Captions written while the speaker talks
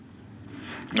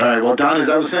All right. Well, Don, as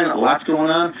I was saying, lots going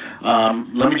on.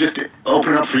 Let me just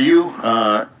open it up for you.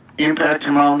 Impact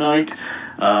tomorrow night.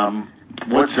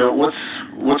 What's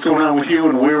going on with you,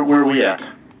 and where are we at?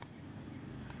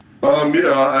 I'm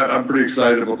pretty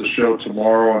excited about the show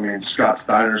tomorrow. I mean, Scott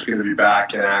Steiner's going to be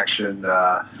back in action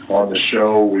on the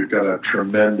show. We've got a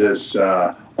tremendous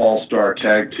all-star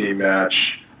tag team match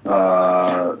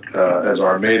as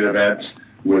our main event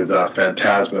with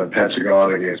Phantasma and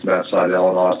Pentagon against Matt Sydal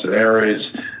and Austin Aries.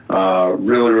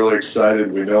 Really, really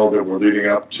excited. We know that we're leading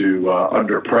up to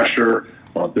Under Pressure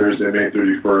on Thursday, May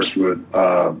 31st with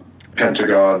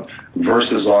Pentagon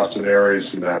versus Austin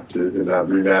Aries in that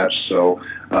rematch. So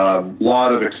a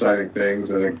lot of exciting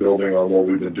things, I think, building on what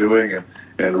we've been doing,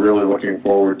 and really looking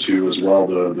forward to as well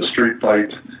the street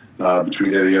fight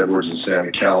between Eddie Edwards and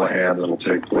Sami Callihan that'll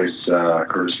take place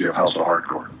courtesy of House of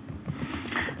Hardcore.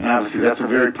 And obviously, that's a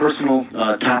very personal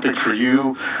topic for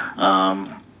you,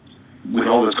 with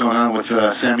all that's going on with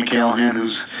Sami Callihan,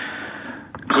 who's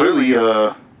clearly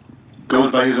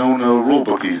goes by his own rule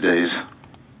book these days.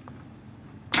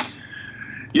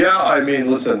 Yeah, I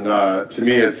mean, listen, to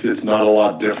me, it's not a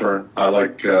lot different. I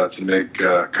like to make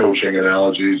coaching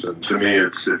analogies, and to me,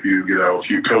 it's if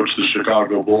you coached the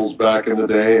Chicago Bulls back in the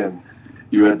day, and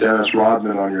you had Dennis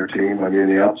Rodman on your team. I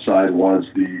mean, the upside was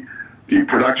the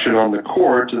production on the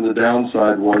court, and the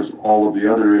downside was all of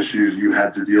the other issues you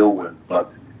had to deal with.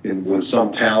 But with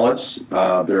some talents,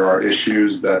 there are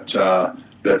issues that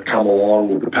come along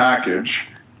with the package,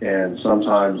 and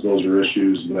sometimes those are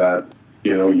issues that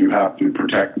you have to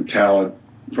protect the talent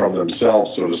from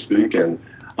themselves, so to speak. And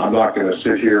I'm not going to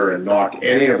sit here and knock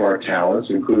any of our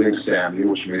talents, including Sami,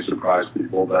 which may surprise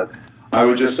people, but I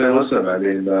would just say, listen, I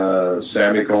mean,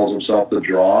 Sami calls himself the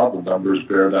Draw. The numbers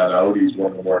bear that out. He's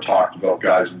one of the more talked about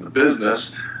guys in the business.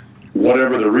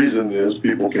 Whatever the reason is,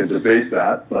 people can debate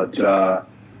that. But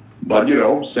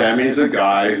Sami is a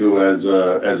guy who, as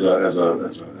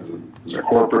a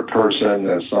corporate person,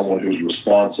 as someone who's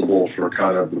responsible for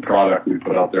kind of the product we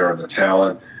put out there and the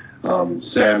talent,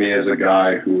 Sami is a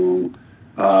guy who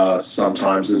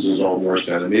sometimes is his own worst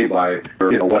enemy by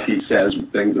what he says,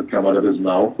 things that come out of his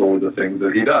mouth, or the things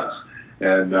that he does.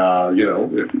 And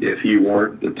if he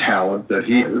weren't the talent that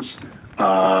he is,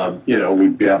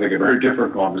 we'd be having a very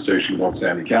different conversation about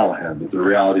Sami Callihan. But the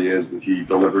reality is that he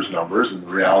delivers numbers, and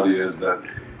the reality is that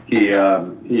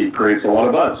he creates a lot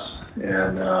of buzz.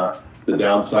 And the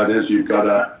downside is you've got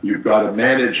to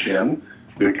manage him,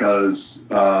 because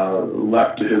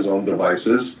left to his own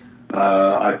devices,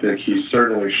 I think he's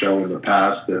certainly shown in the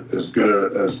past that as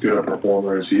good a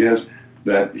performer as he is,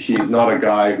 that he's not a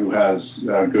guy who has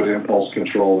good impulse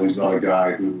control. He's not a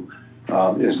guy who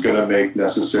is going to make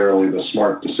necessarily the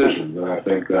smart decisions. And I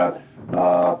think that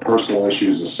personal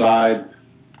issues aside,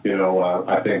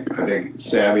 I think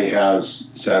Sami has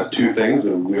two things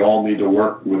that we all need to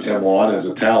work with him on as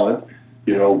a talent.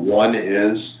 One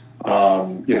is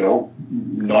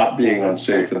not being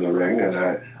unsafe in the ring, and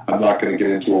I'm not going to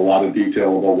get into a lot of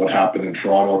detail about what happened in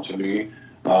Toronto to me,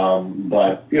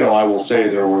 but I will say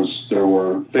there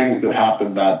were things that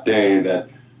happened that day that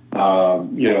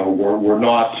were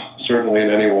not certainly in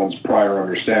anyone's prior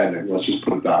understanding. Let's just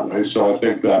put it that way. So I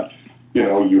think that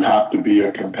you have to be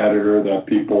a competitor that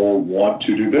people want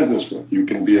to do business with. You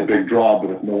can be a big draw,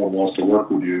 but if no one wants to work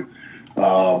with you,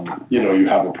 you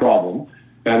have a problem.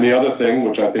 And the other thing,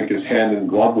 which I think is hand in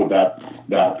glove with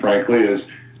that frankly, is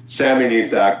Sami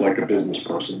needs to act like a business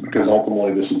person, because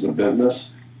ultimately this is a business,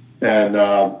 and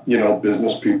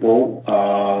business people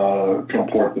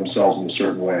comport themselves in a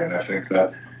certain way. And I think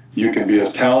that you can be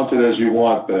as talented as you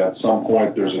want, but at some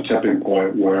point there's a tipping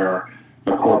point where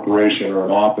a corporation or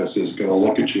an office is going to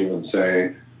look at you and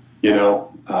say,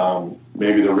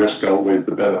 maybe the risk outweighs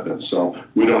the benefits. So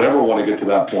we don't ever want to get to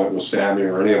that point with Sami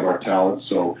or any of our talents.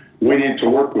 So we need to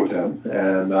work with him,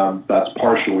 and that's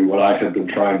partially what I have been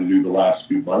trying to do the last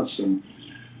few months. And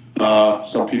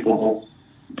some people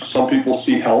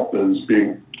see help as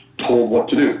being told what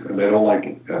to do, and they don't like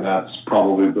it. And that's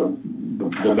probably the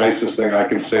nicest thing I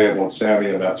can say about Sami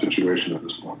in that situation at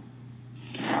this point.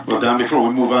 Well, Don, before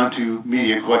we move on to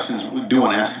media questions, we do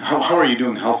want to ask, how are you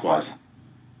doing health-wise?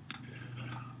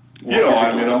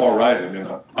 I'm all right.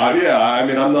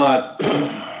 I'm not,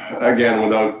 again,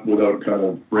 without kind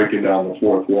of breaking down the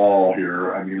fourth wall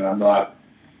here, I'm not,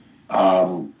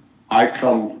 I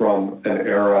come from an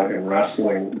era in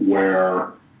wrestling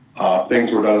where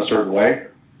things were done a certain way,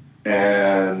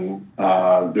 and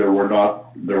there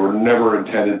were never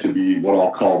intended to be what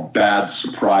I'll call bad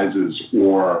surprises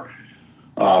or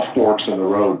forks in the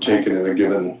road taken in a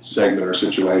given segment or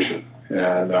situation.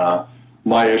 And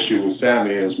my issue with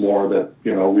Sami is more that,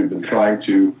 we've been trying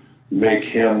to make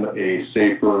him a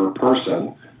safer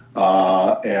person.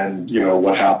 And,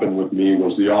 what happened with me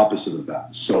was the opposite of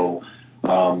that. So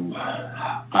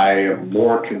I am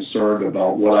more concerned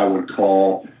about what I would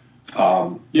call,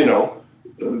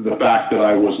 the fact that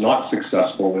I was not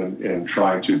successful in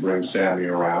trying to bring Sammy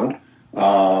around.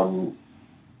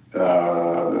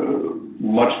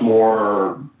 Much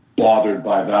more bothered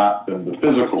by that than the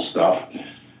physical stuff.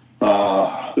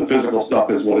 The physical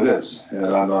stuff is what it is.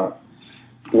 And I'm a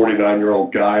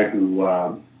 49-year-old guy who,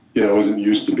 isn't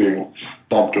used to being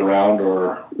bumped around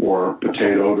or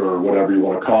potatoed or whatever you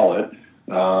want to call it.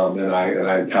 And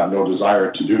I have no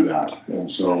desire to do that. And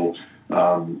so,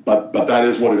 but that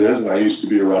is what it is. And I used to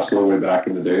be a wrestler way back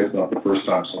in the day. It's not the first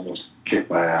time someone's kicked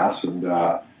my ass. And,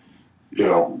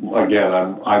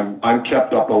 again, I'm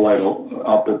kept up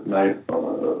at night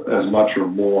as much or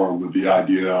more with the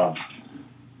idea of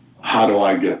how do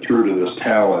I get through to this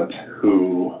talent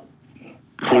who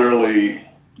clearly,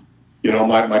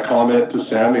 my comment to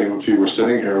Sammy, if he were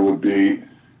sitting here, would be,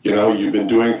 you've been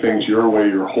doing things your way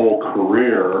your whole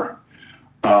career.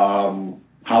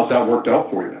 How's that worked out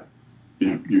for you?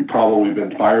 You've probably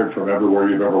been fired from everywhere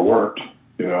you've ever worked,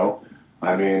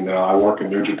 I mean, I work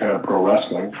in New Japan Pro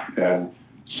Wrestling, and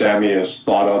Sammy is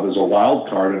thought of as a wild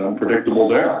card and unpredictable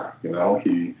there.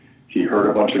 He hurt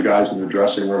a bunch of guys in the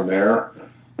dressing room there.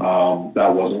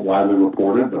 That wasn't widely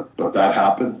reported, but that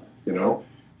happened.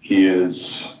 He is,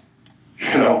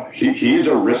 he's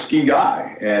a risky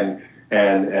guy, and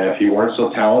if he weren't so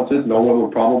talented, no one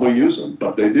would probably use him,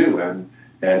 but they do, and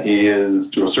he is,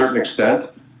 to a certain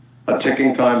extent, a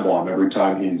ticking time bomb every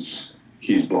time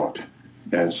he's booked.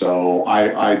 And so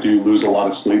I do lose a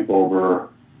lot of sleep over,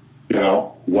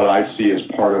 what I see as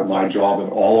part of my job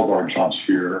and all of our jobs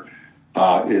here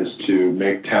is to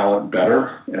make talent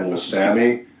better. And with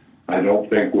Sammy, I don't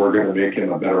think we're going to make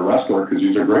him a better wrestler because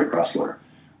he's a great wrestler.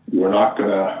 We're not going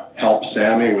to help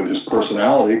Sammy with his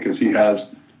personality because he has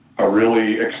a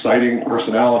really exciting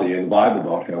personality and vibe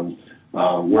about him.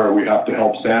 Where we have to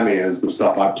help Sammy is the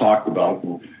stuff I've talked about.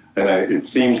 And it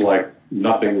seems like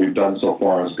nothing we've done so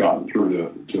far has gotten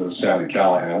through to Sammy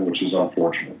Callahan, which is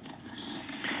unfortunate.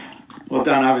 Well,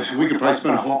 Don, obviously we could probably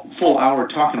spend a full hour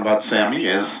talking about Sammy,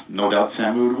 as no doubt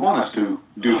Sammy would want us to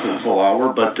do for the full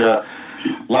hour. But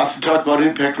lots to talk about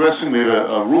Impact Wrestling. We have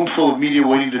a room full of media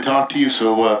waiting to talk to you,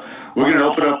 so we're going to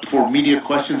open up for media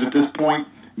questions at this point.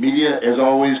 Media, as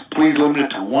always, please limit it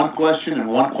to one question and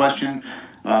one question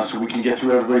so we can get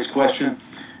through everybody's question.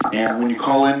 And when you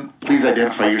call in, please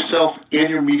identify yourself and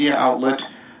your media outlet.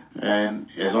 And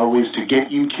as always, to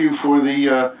get in queue for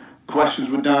the questions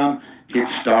with Don, hit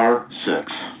 *6.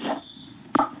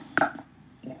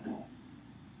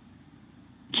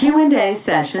 Q&A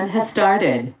session has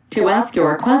started. To ask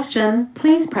your question,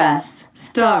 please press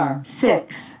 *6.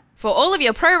 For all of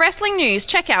your pro wrestling news,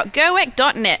 check out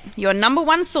GOEC.net, your number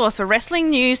one source for wrestling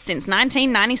news since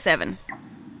 1997.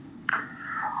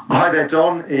 Hi there,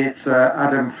 Don. It's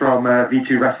Adam from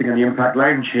V2 Wrestling and the Impact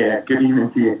Lounge here. Good evening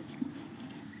to you.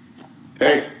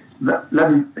 Hey. Let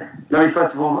me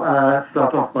first of all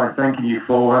start off by thanking you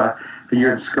for you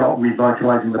and Scott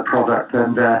revitalizing the product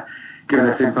and giving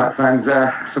us Impact fans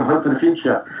some hope for the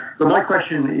future. But my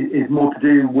question is more to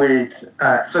do with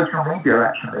social media,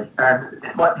 actually, and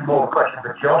it might be more of a question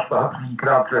for Josh, but hopefully you can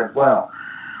answer it as well.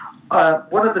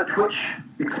 One of the Twitch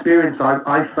experience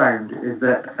I've found is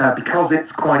that because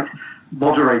it's quite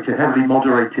moderated, heavily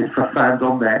moderated for fans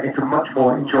on there, it's a much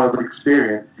more enjoyable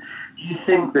experience. Do you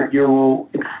think that you'll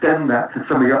extend that to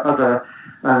some of your other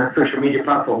social media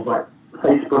platforms like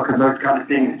Facebook and those kind of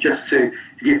things, just to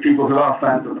give people who are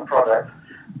fans of the product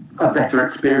a better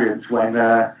experience when,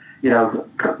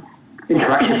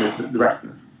 interacting with the rest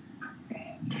of us?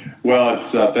 Well,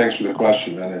 thanks for the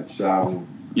question, and it's,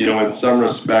 in some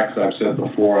respects, I've said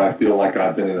before, I feel like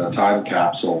I've been in a time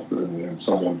capsule, and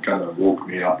someone kind of woke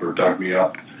me up or dug me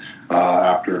up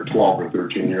after 12 or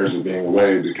 13 years of being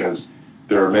away, because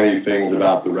there are many things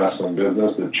about the wrestling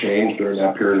business that changed during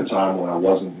that period of time when I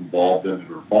wasn't involved in it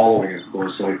or following it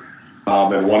closely.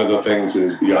 And one of the things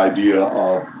is the idea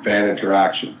of fan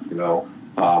interaction, which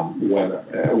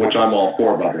I'm all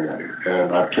for, by the way.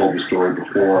 And I've told the story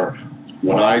before.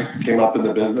 When I came up in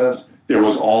the business, it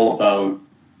was all about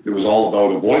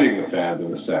avoiding the fans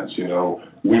in a sense.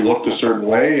 We looked a certain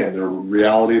way, and the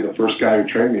reality, the first guy who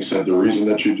trained me said the reason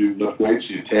that you do lift weights,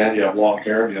 you tan, you have long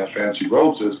hair, and you have fancy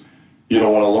robes is you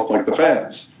don't want to look like the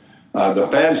fans. The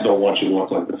fans don't want you to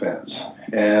look like the fans.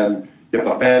 And if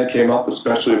a fan came up,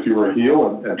 especially if you were a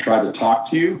heel and tried to talk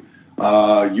to you,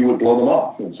 you would blow them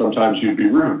off. And sometimes you'd be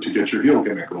rude to get your heel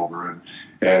gimmick over.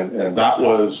 And that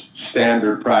was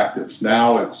standard practice.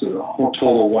 Now it's a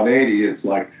total 180. It's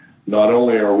like, not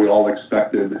only are we all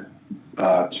expected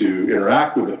to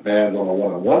interact with the fans on a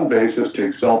one-on-one basis,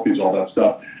 take selfies, all that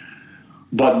stuff,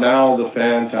 but now the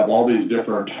fans have all these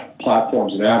different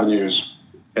platforms and avenues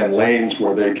and lanes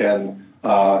where they can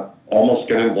almost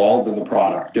get involved in the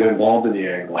product, get involved in the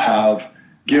angle,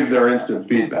 give their instant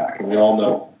feedback, and we all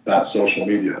know that's social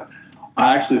media.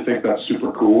 I actually think that's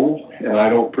super cool, and I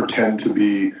don't pretend to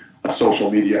be a social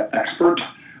media expert,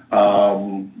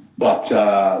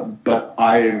 but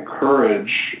I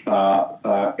encourage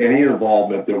any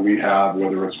involvement that we have,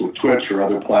 whether it's with Twitch or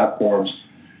other platforms,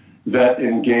 that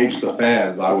engage the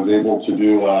fans. I was able to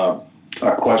do a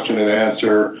question and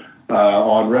answer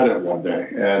on Reddit one day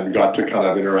and got to kind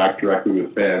of interact directly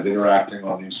with fans. Interacting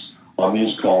on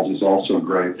these calls is also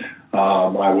great.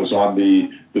 I was on the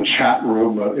chat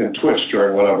room in Twitch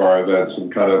during one of our events,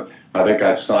 and I think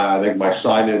my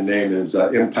sign-in name is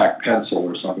Impact Pencil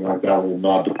or something like that. A little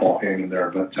nod to Paul Heyman there,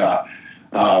 but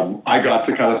I got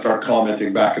to kind of start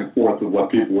commenting back and forth with what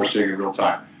people were seeing in real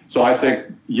time. So I think,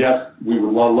 yes, we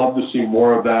would love to see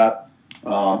more of that,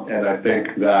 and I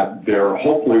think that there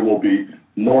hopefully will be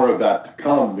more of that to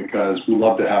come because we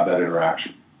love to have that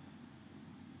interaction.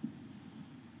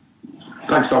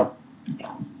 Thanks, Don.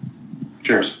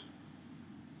 Cheers.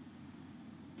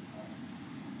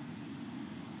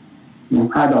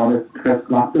 Hi, Don. It's Chris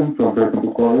Glasston from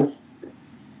Breakable Quarters.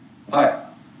 Hi.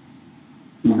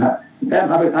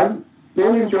 I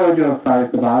really enjoyed your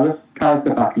Cyrus the Virus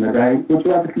character back in the day. Would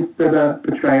you ever consider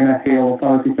portraying a heel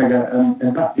authority figure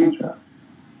in that future?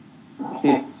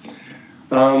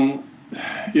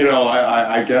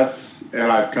 I guess,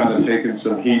 and I've kind of taken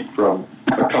some heat from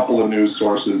a couple of news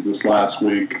sources this last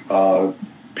week,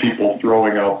 people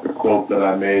throwing out the quote that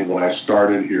I made when I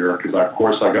started here, because of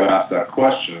course I got asked that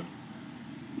question,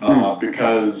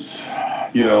 because,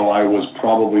 I was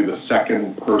probably the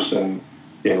second person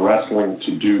in wrestling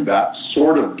to do that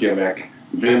sort of gimmick,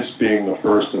 Vince being the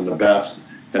first and the best,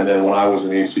 and then when I was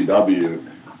in ECW,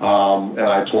 and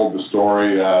I told the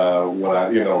story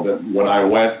when I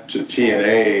went to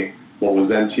TNA, what was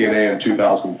then TNA in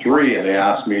 2003, and they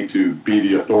asked me to be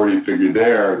the authority figure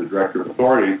there, the director of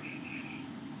authority.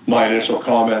 My initial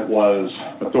comment was,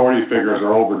 authority figures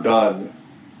are overdone.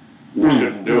 We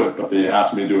shouldn't do it, but they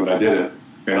asked me to do it, and I did it.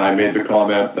 And I made the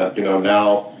comment that,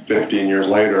 now, 15 years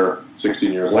later,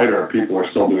 16 years later, people are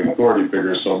still doing authority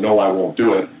figures, so no, I won't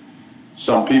do it.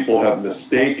 Some people have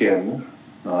mistaken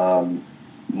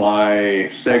my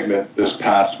segment this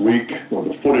past week, or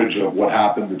the footage of what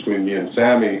happened between me and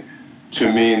Sammy, to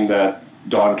mean that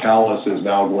Don Callis is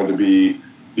now going to be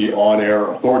the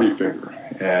on-air authority figure.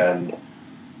 And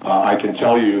I can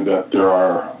tell you that there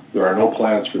are no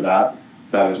plans for that.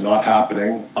 That is not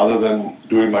happening. Other than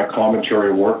doing my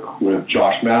commentary work with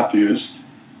Josh Matthews,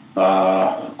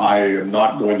 I am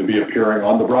not going to be appearing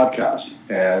on the broadcast.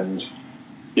 And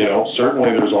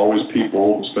certainly there's always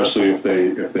people, especially if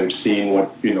they've seen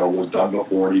what was done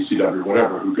before in ECW or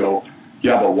whatever, who go,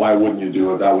 yeah, but why wouldn't you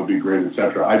do it? That would be great,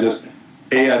 etc. I don't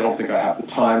think I have the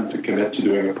time to commit to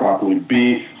doing it properly.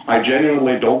 B, I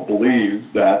genuinely don't believe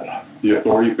that the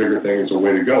authority figure thing is a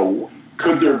way to go.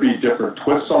 Could there be different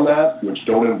twists on that, which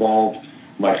don't involve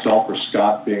myself or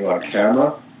Scott being on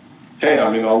camera? Hey,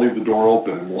 I'll leave the door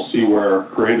open, and we'll see where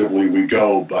creatively we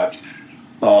go. But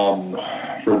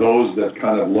for those that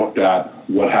kind of looked at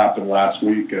what happened last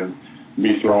week and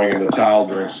me throwing in the towel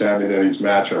during Sammy and Eddie's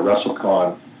match at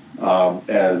WrestleCon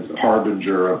as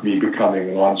harbinger of me becoming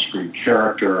an on-screen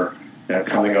character and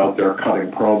coming out there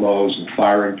cutting promos and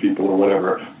firing people or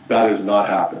whatever, that is not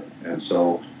happening. And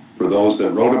so for those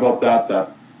that wrote about that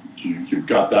you've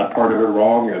got that part of it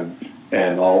wrong,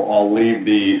 and I'll leave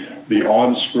the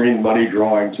on-screen money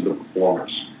drawing to the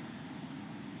performers.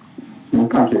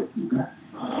 Thank you.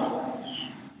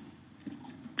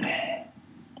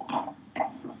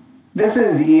 This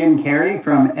is Ian Carey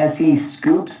from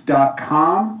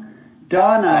SEScoops.com.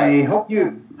 Don, I hope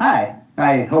you're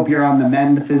on the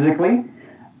mend physically.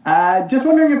 Just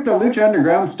wondering if the Lucha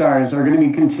Underground stars are going to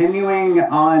be continuing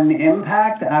on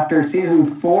Impact after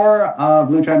Season 4 of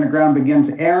Lucha Underground begins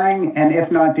airing, and if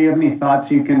not, do you have any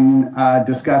thoughts you can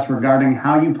discuss regarding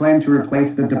how you plan to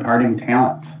replace the departing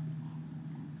talent?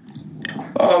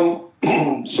 So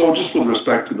just with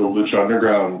respect to the Lucha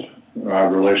Underground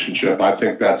relationship, I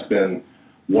think that's been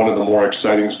one of the more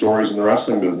exciting stories in the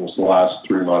wrestling business the last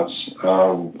 3 months.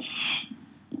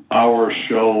 Our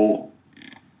show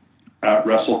at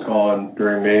WrestleCon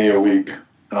during Mania Week,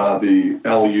 the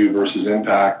LU versus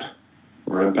Impact,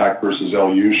 or Impact versus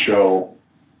LU show,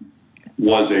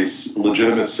 was a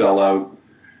legitimate sellout.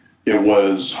 It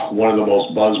was one of the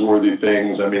most buzzworthy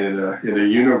things. In a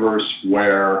universe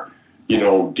where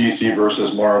DC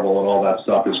versus Marvel and all that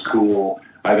stuff is cool.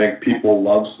 I think people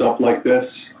love stuff like this.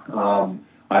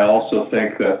 I also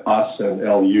think that us and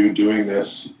LU doing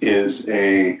this is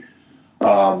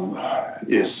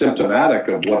symptomatic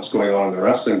of what's going on in the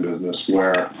wrestling business,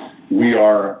 where we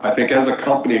are, I think as a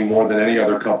company, more than any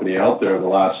other company out there the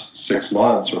last 6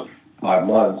 months or 5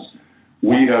 months,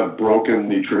 we have broken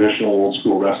the traditional old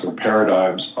school wrestling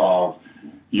paradigms of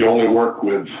you only work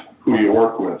with who you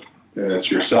work with. And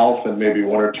it's yourself and maybe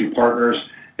 1 or 2 partners,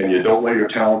 and you don't let your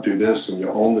talent do this, and you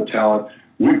own the talent.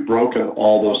 We've broken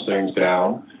all those things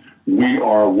down. We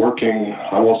are working,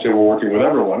 I won't say we're working with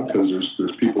everyone, because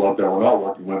there's people out there we're not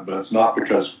working with, but it's not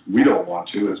because we don't want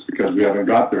to, it's because we haven't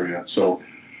got there yet. So,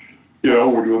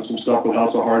 we're doing some stuff with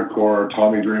House of Hardcore,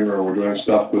 Tommy Dreamer, we're doing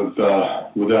stuff with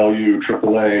LU,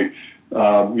 AAA,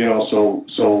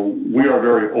 so we are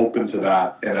very open to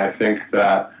that, and I think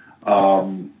that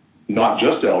not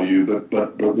just LU,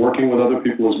 but working with other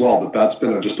people as well. But that's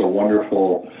been just a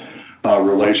wonderful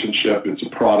relationship. It's a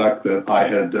product that I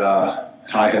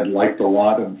had liked a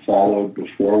lot and followed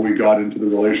before we got into the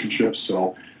relationship.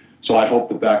 So I hope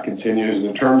that continues. And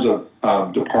in terms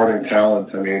of departing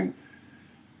talent, I mean,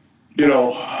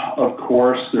 of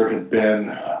course there had been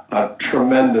a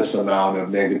tremendous amount of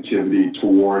negativity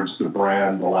towards the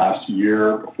brand the last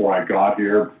year before I got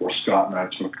here, before Scott and I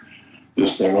took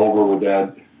this thing over with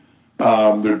Ed.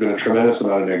 There'd been a tremendous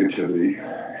amount of negativity.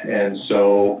 And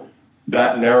so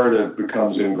that narrative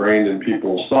becomes ingrained in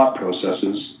people's thought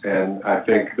processes. And I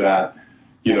think that,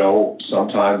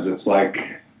 sometimes it's like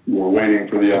we're waiting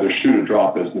for the other shoe to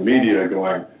drop as the media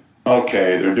going,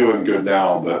 okay, they're doing good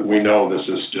now, but we know this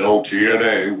is still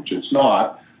TNA, which it's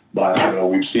not. But,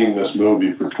 we've seen this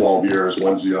movie for 12 years.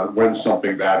 When's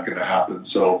something bad going to happen?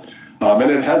 So,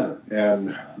 and it hasn't.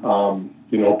 And,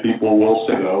 people will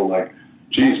say, though, like,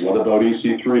 geez, what about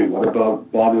EC3? What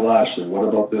about Bobby Lashley? What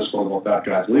about this? What about that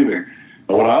guy's leaving?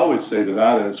 And what I always say to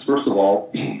that is, first of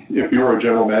all, if you were a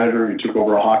general manager and you took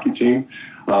over a hockey team,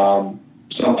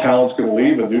 some talent's going to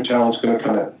leave and new talent's going to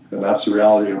come in. And that's the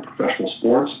reality of professional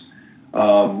sports.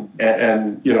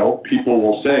 And people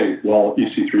will say, well,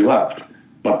 EC3 left.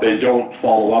 But they don't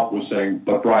follow up with saying,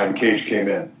 but Brian Cage came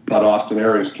in, but Austin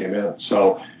Aries came in.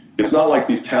 So it's not like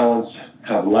these talents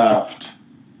have left.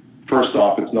 First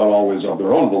off, it's not always of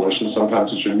their own volition.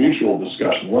 Sometimes it's a mutual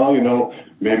discussion. Well,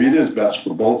 maybe it is best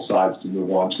for both sides to move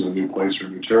on to a new place or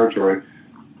new territory.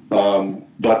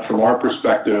 But from our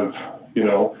perspective,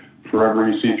 for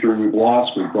every EC3 we've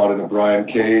lost, we've brought in a Brian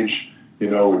Cage.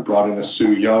 We've brought in a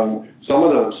Sue Young. Some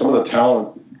of the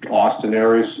talent, Austin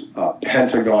Aries,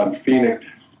 Pentagon, Phoenix,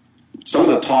 some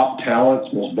of the top talents,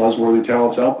 most buzzworthy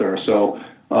talents out there. So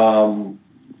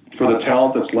for the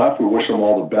talent that's left, we wish them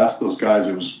all the best. Those guys,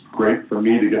 it was great for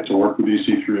me to get to work with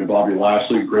EC3 and Bobby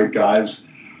Lashley, great guys,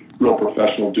 real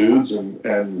professional dudes,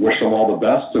 and wish them all the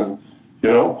best. And,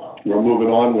 we're moving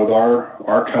on with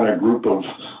our kind of group of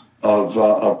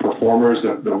performers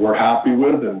that we're happy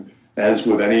with. And as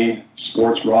with any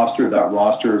sports roster, that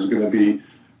roster is going to be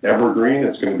evergreen.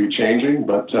 It's going to be changing,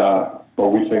 but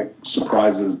we think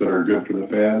surprises that are good for the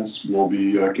fans will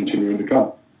be continuing to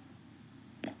come.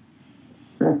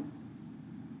 Great.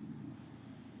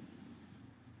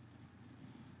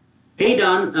 Hey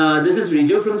Don, this is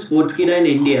Riju from Sportskeeda in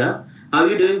India. How are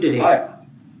you doing today? Hi.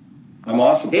 I'm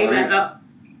awesome. Hey man,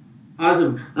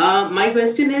 awesome. My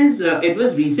question is, it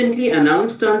was recently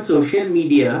announced on social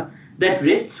media that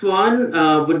Rich Swann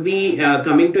would be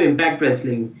coming to Impact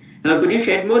Wrestling. Could you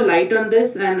shed more light on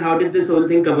this, and how did this whole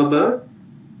thing come about?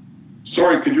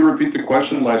 Sorry, could you repeat the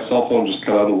question? My cell phone just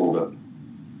cut out a little bit.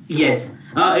 Yes.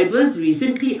 It was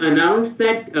recently announced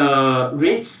that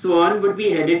Rich Swann would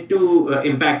be headed to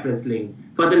Impact Wrestling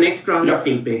for the next round of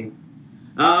taping.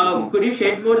 Could you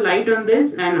shed more light on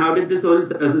this, and how did this whole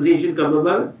association come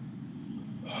about?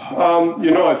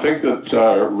 I think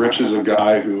that Rich is a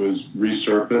guy who has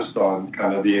resurfaced on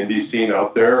kind of the indie scene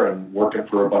out there and working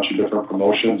for a bunch of different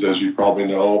promotions. As you probably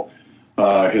know,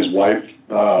 his wife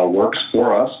works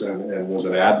for us and was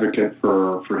an advocate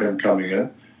for him coming in.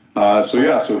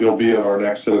 So he'll be at our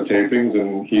next set of tapings,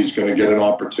 and he's going to get an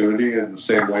opportunity in the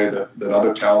same way that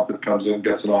other talent that comes in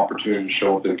gets an opportunity to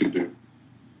show what they can do.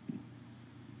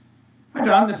 Hi,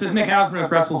 Don. This is Nick Hausman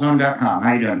with WrestleZone.com. How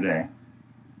are you doing today?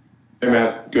 Hey,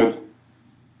 man. Good.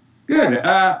 Good.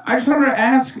 I just wanted to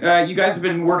ask, you guys have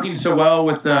been working so well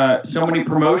with so many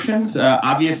promotions.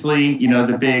 Obviously,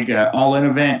 the big All-In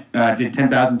event did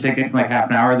 10,000 tickets in like half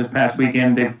an hour this past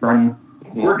weekend. They've been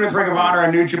working with Ring of Honor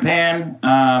and New Japan,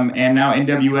 and now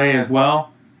NWA as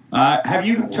well. Have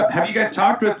you guys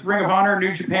talked with Ring of Honor,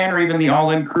 New Japan, or even the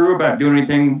All-In crew about doing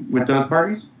anything with those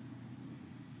parties?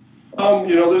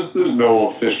 There's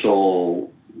no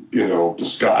official, no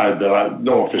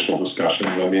official discussions.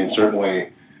 I mean, certainly,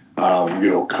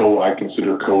 I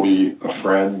consider Cody a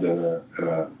friend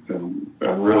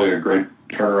and really a great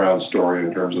turnaround story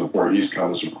in terms of where he's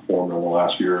come as a performer in the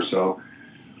last year or so.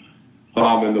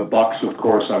 And the Bucks, of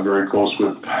course, I'm very close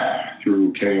with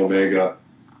through Kenny Omega.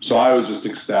 So I was just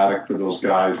ecstatic for those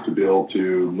guys to be able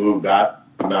to move that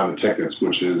amount of tickets,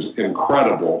 which is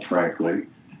incredible, frankly.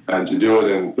 And to do it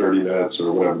in 30 minutes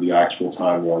or whatever the actual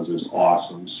time was is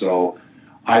awesome. So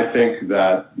I think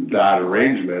that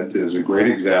arrangement is a great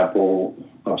example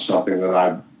of something that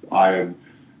I and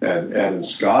Ed and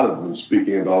Scott have been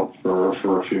speaking about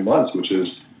for a few months, which is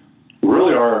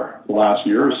really our last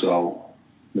year or so,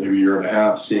 maybe year and a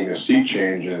half, seeing a sea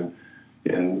change in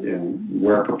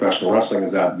where professional wrestling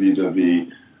is at vis-a-vis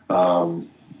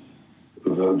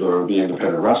the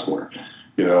independent wrestler.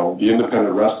 The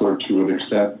independent wrestler, to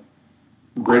an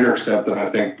greater extent than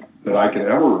I think that I can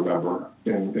ever remember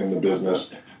in the business,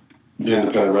 the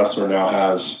independent wrestler now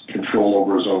has control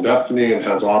over his own destiny and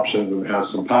has options and has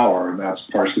some power, and that's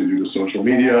partially due to social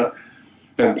media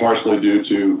and partially due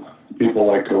to people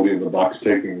like Cody and the Bucks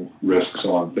taking risks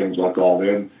on things like All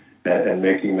In and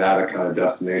making that a kind of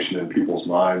destination in people's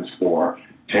minds for,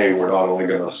 hey, we're not only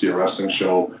going to see a wrestling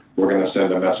show, we're going to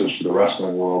send a message to the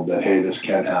wrestling world that, hey, this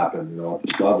can happen, at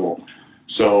this level.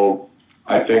 So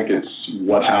I think it's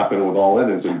what happened with All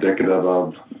In is indicative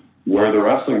of where the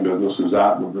wrestling business is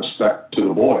at with respect to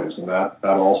the boys. And that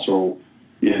also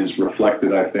is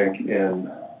reflected, I think,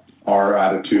 in our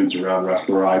attitudes around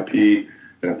wrestler IP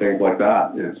and things like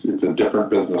that. It's a different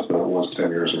business than it was 10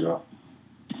 years ago.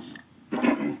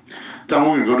 Don,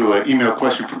 we're going to go to an email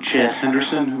question from Chad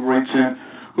Henderson, who writes in,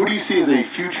 who do you see as a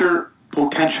future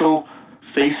potential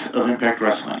face of Impact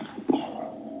Wrestling?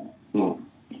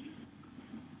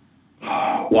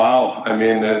 Wow. I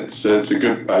mean, it's a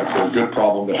good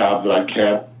problem to have that I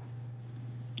can't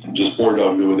just blurt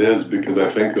out who it is, because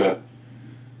I think that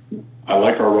I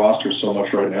like our roster so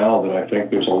much right now that I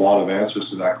think there's a lot of answers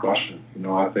to that question.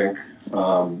 I think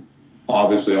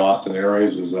obviously Austin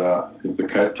Aries is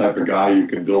the type of guy you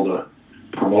can build a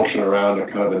promotion around, a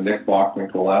kind of a Nick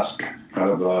Bockwinkel-esque kind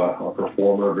of a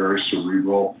performer, very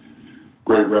cerebral,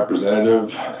 great representative.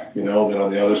 Then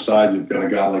on the other side, you've got a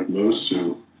guy like Moose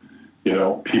who,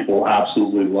 people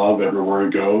absolutely love everywhere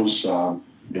he goes.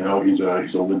 He's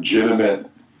a legitimate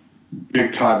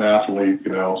big-time athlete,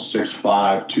 6'5",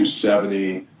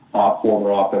 270,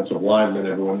 former offensive lineman.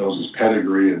 Everyone knows his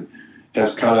pedigree and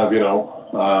has kind of,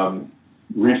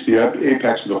 reached the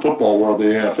apex of the football world, the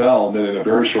NFL, and then in a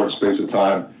very short space of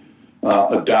time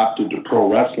adapted to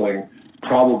pro wrestling.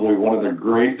 Probably one of the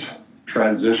great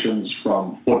transitions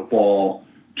from football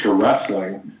to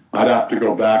wrestling. I'd have to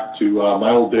go back to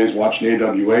my old days watching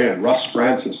AWA and Russ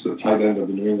Francis, the tight end of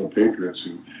the New England Patriots,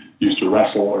 who used to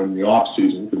wrestle in the off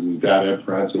season because his dad, Ed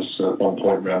Francis, at one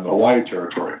point ran the Hawaii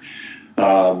territory.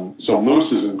 So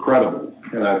Moose is incredible,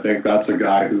 and I think that's a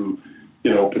guy who,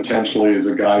 potentially is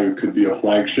a guy who could be a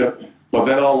flagship. But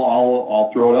then I'll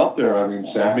throw it out there. I mean,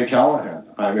 Sami Callihan.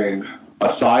 I mean,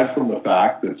 aside from the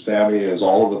fact that Sami is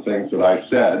all of the things that I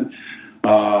said,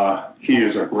 he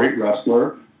is a great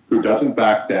wrestler who doesn't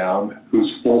back down,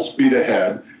 who's full speed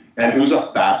ahead, and who's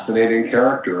a fascinating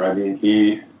character. I mean,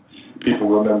 people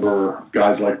remember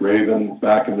guys like Raven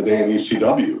back in the day in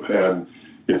ECW, and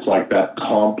it's like that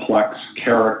complex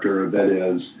character that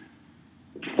is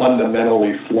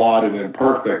fundamentally flawed and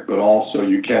imperfect, but also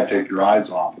you can't take your eyes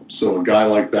off him. So a guy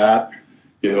like that,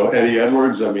 Eddie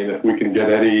Edwards, I mean, if we can get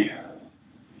Eddie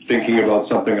thinking about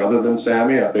something other than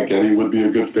Sami, I think Eddie would be a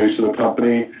good face of the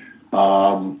company.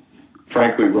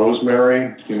 Frankly,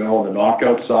 Rosemary, on the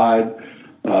knockout side,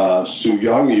 Sue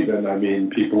Young even, I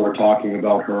mean, people are talking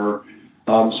about her.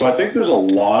 So I think there's a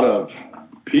lot of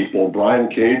people. Brian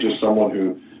Cage is someone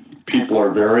who people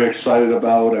are very excited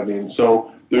about. I mean,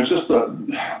 so there's just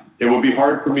it would be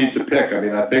hard for me to pick. I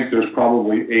mean, I think there's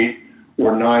probably 8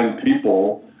 or 9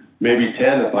 people, maybe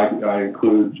 10 if I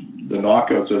include the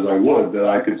knockouts as I would, that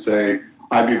I could say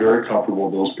I'd be very comfortable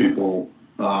with those people,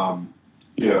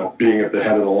 being at the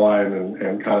head of the line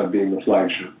and kind of being the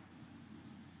flagship.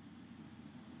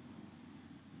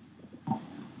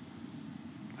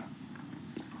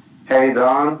 Hey,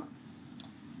 Don.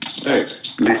 Hey.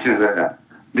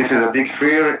 This is a big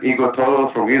fear, Ego Total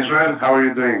from Israel. How are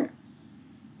you doing?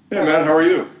 Hey, man. How are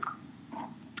you?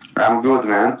 I'm good,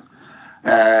 man.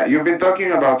 You've been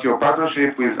talking about your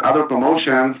partnership with other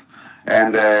promotions,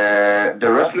 and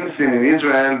the wrestling scene in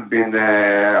Israel been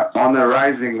on a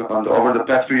rising over the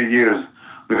past few years.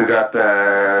 We've got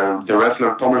the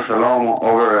wrestler Tomer Shalom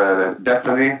over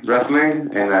Destiny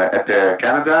Wrestling at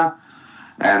Canada.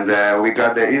 And we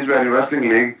got the Israeli Wrestling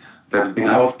League that's been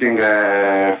hosting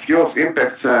a few of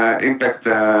Impact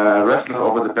wrestlers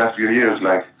over the past few years,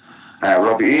 like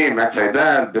Robbie E., Matt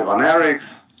Seidel, Devon Eriks.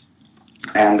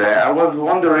 And I was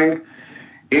wondering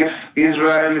if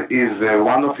Israel is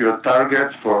one of your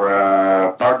targets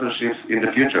for partnerships in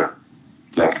the future.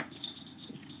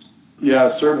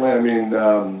 Yeah, certainly. I mean,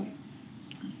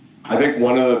 I think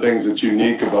one of the things that's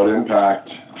unique about Impact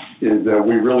is that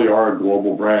we really are a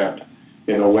global brand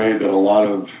in a way that a lot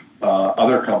of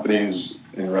other companies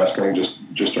in wrestling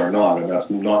just are not. And that's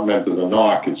not meant as a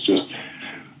knock. It's just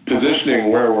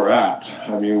positioning where we're at.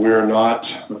 I mean, we're not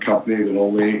a company that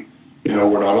only,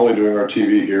 we're not only doing our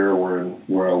TV here, we're in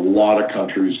a lot of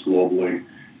countries globally.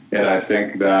 And I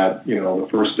think that, the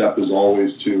first step is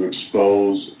always to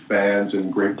expose fans in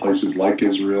great places like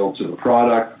Israel to the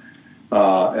product.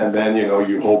 And then,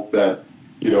 you hope that,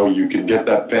 you can get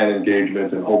that fan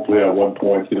engagement, and hopefully at one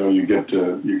point, you get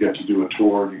to do a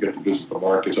tour and you get to visit the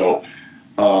market. So,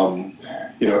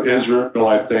 Israel,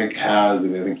 I think, has,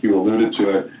 and I think you alluded to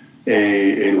it,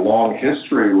 a long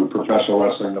history with professional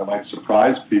wrestling that might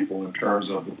surprise people in terms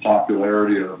of the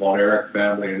popularity of the Von Erich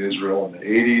family in Israel in the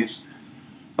 80s.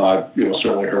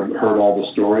 Certainly heard all the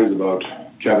stories about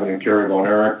Kevin and Kerry Von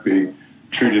Erich being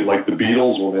treated like the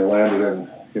Beatles when they landed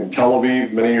in Tel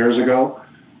Aviv many years ago.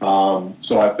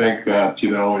 So I think that,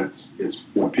 it's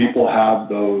when people have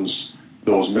those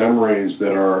memories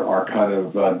that are kind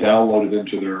of downloaded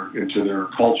into their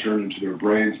culture and into their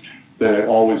brains, then it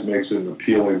always makes it an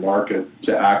appealing market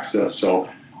to access. So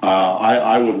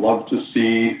I would love to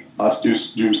see us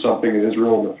do something in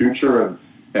Israel in the future, and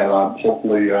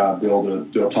hopefully be able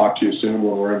to talk to you soon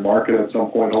when we're in market at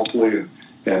some point, hopefully,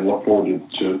 and look forward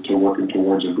to working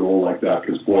towards a goal like that,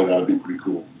 because, boy, that would be pretty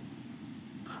cool.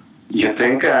 You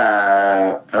think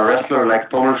a wrestler like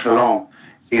Tomer Shalom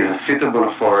is suitable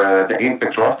for the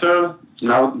Impact roster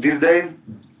now these days?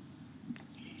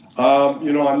 I'm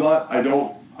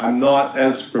not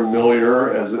as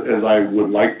familiar as I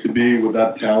would like to be with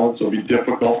that talent, so it'd be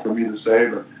difficult for me to say,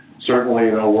 but certainly,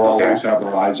 we're always have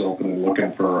our eyes open and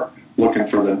looking for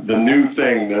the new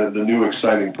thing, the new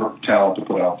exciting talent to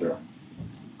put out there.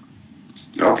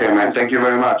 Okay, man. Thank you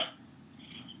very much.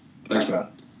 Thanks, man.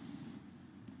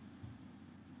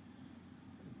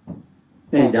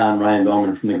 Hey, Don, Ryan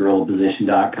Bowman from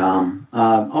thegorillaposition.com.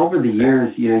 Over the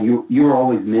years, you were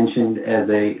always mentioned as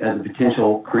a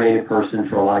potential creative person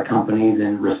for a lot of companies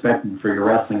and respected for your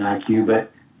wrestling IQ, but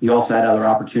you also had other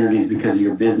opportunities because of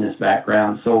your business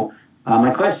background. So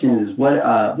my question is,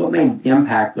 what made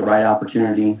Impact the right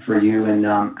opportunity for you, and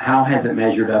how has it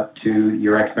measured up to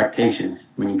your expectations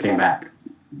when you came back?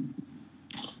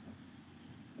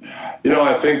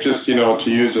 I think just, to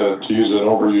use an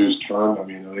overused term, I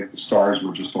think the stars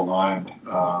were just aligned.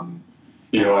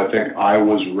 I think I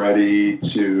was ready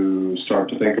to start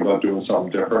to think about doing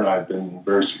something different. I'd been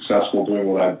very successful doing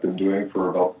what I'd been doing for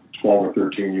about 12 or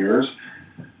 13 years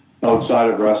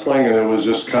outside of wrestling, and it was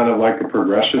just kind of like a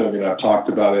progression. I've talked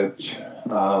about it,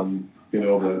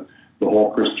 the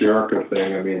whole Chris Jericho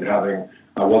thing.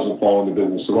 I wasn't following the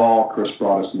business at all. Chris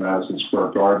brought us to Madison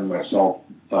Square Garden, myself,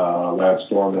 Lance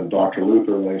Storm, Dr.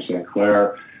 Luther, Lenny St.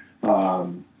 Clair.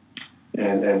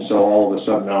 And so all of a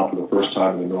sudden now, for the first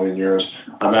time in a million years,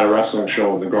 I'm at a wrestling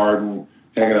show in the Garden,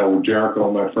 hanging out with Jericho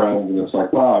and my friends, and it's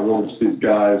like, wow, I really miss these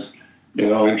guys.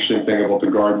 Interesting thing about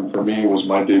the Garden for me was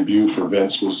my debut for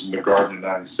Vince was in the Garden in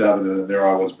 '97, and then there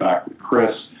I was back with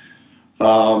Chris.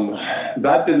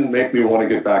 That didn't make me want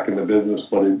to get back in the business,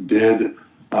 but it did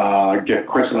get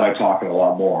Chris and I talking a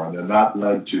lot more, and then that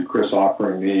led to Chris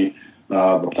offering me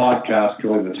the podcast,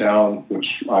 Killing the Town,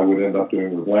 which I would end up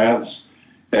doing with Lance.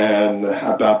 And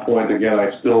at that point, again,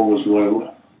 I still was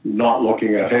really not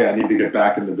looking at, hey, I need to get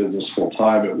back in the business full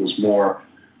time. It was more,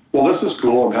 well, this is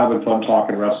cool. I'm having fun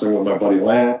talking wrestling with my buddy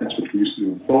Lance, which we used to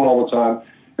do on the phone all the time,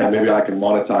 and maybe I can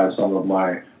monetize some of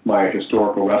my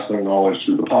historical wrestling knowledge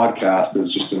through the podcast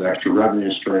as just an extra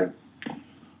revenue stream.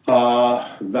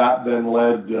 That then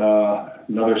led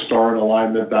another star in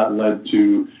alignment. That led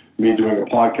to me doing a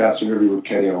podcast interview with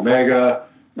Kenny Omega.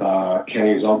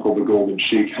 Kenny's uncle, the Golden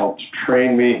Sheik, helped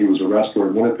train me. He was a wrestler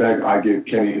in Winnipeg. I gave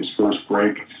Kenny his first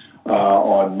break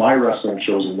on my wrestling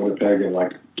shows in Winnipeg in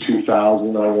like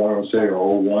 2000, I want to say,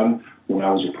 or 01, when I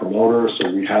was a promoter.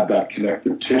 So we had that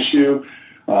connective tissue.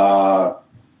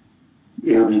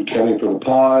 Interviewed Kenny for the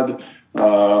pod.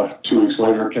 2 weeks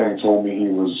later, Kenny told me he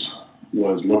was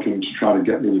looking to try to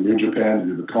get me to New Japan to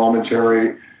do the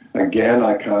commentary. Again,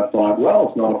 I kind of thought, well,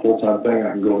 it's not a full-time thing.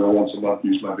 I can go there once a month,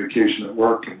 use my vacation at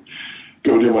work, and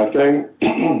go do my thing.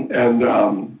 And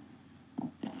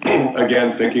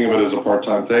again, thinking of it as a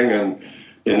part-time thing. And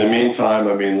in the meantime,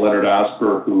 I mean, Leonard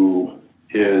Asper, who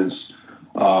is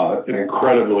an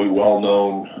incredibly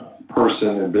well-known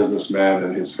person and businessman,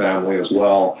 and his family as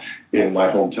well, in my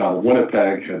hometown of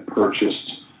Winnipeg, had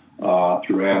purchased,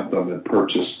 through Anthem, had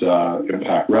purchased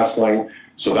Impact Wrestling.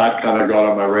 So that kind of got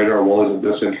on my radar. Well, isn't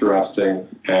this interesting?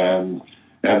 And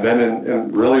then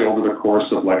in really over the course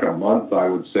of like a month, I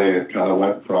would say it kind of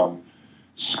went from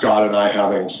Scott and I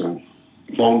having some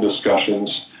phone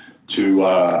discussions to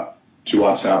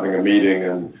us having a meeting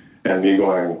and me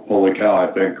going, holy cow,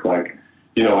 I think, like,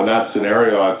 you know, in that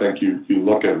scenario, I think you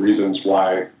look at reasons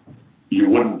why you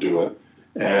wouldn't do it.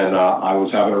 And I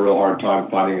was having a real hard time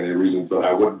finding any reasons that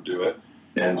I wouldn't do it.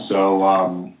 And so, I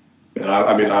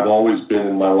mean, I've always been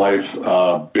in my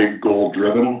life big goal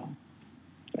driven.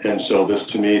 And so this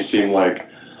to me seemed like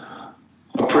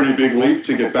a pretty big leap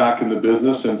to get back in the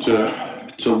business and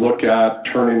to look at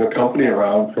turning the company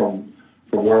around from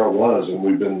where it was. And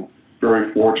we've been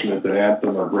very fortunate that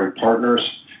Anthem are great partners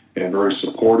and very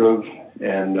supportive.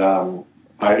 And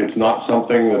it's not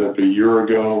something that if a year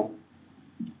ago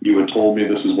you had told me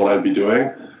this is what I'd be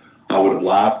doing, I would have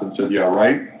laughed and said, yeah,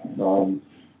 right.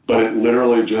 But it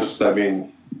literally just, I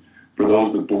mean, for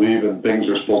those that believe in things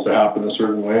are supposed to happen a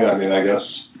certain way, I mean, I guess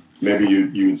maybe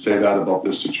you would say that about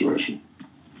this situation.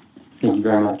 Thank you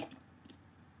very much.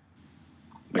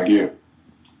 Thank you.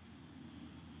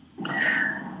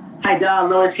 Hi, Don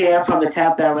Lewis here from the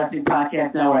Tap That Wrestling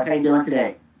Podcast Network. How you doing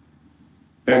today?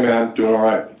 Hey, man. Doing all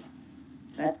right.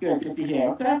 That's good. Good to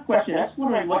hear. I have a question. I was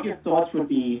wondering what your thoughts would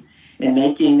be in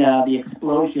making the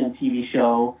Explosion TV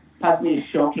show possibly a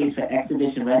showcase for X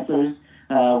Division wrestlers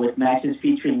with matches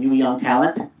featuring new young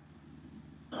talent.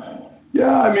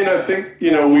 Yeah, I mean, I think,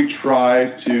 you know, we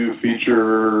try to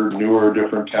feature newer,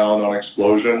 different talent on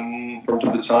Explosion from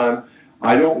time to time.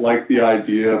 I don't like the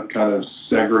idea of kind of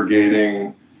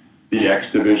segregating the X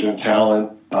Division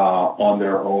talent on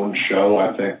their own show.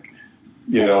 I think,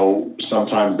 you know,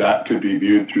 sometimes that could be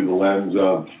viewed through the lens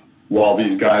of, well,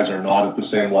 these guys are not at the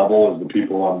same level as the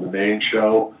people on the main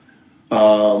show.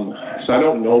 So I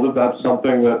don't know that that's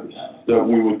something that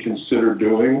we would consider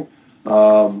doing.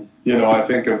 You know, I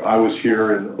think if I was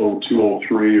here in 02,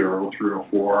 03 or 03,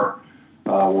 04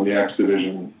 when the X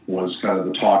Division was kind of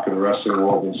the talk of the wrestling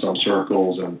world in some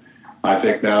circles. And I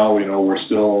think now, you know,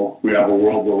 we have a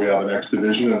world where we have an X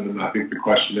Division. And I think the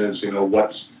question is, you know,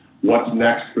 what's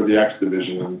next for the X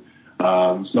Division? And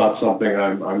it's not something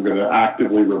I'm going to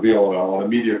actively reveal on a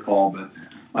media call, but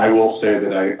I will say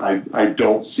that I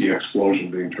don't see Explosion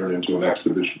being turned into an X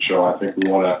Division show. I think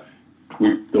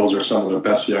those are some of the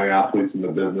best young athletes in the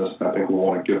business. I think we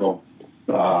want to give them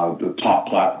the top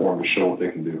platform to show what they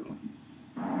can do.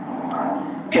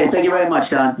 Okay, thank you very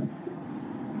much, Don.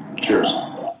 Cheers.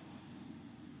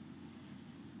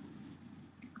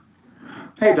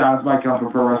 Hey, Don, it's Mike Young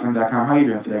from ProWrestling.com. How are you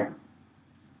doing today?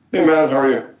 Hey, man, how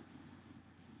are you?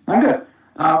 I'm good.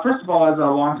 First of all, as a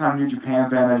longtime New Japan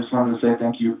fan, I just wanted to say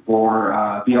thank you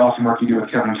for the awesome work you do with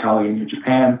Kevin Kelly in New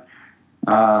Japan.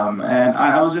 And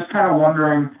I was just kind of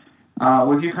wondering,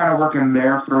 with you kind of working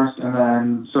there first and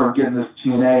then sort of getting this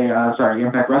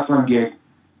Impact Wrestling gig,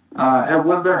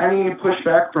 was there any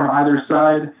pushback from either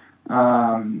side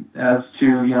as to,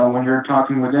 you know, when you're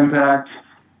talking with Impact,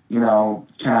 you know,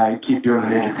 can I keep doing the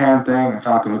New Japan thing? And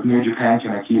talking with New Japan,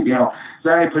 can I keep, you know, is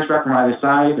there any pushback from either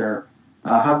side, or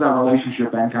how's that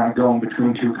relationship been kind of going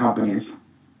between two companies?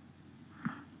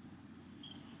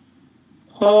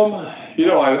 You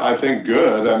know, I think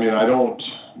good. I mean,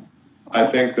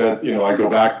 I think that, you know, I go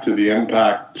back to the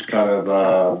Impact kind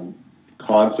of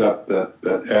concept that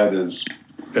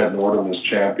Ed Nordholm is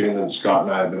championed and Scott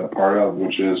and I have been a part of,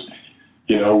 which is,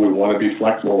 you know, we want to be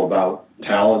flexible about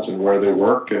talent and where they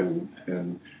work and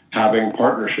having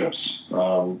partnerships.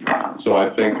 So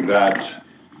I think that,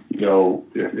 you know,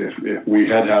 if we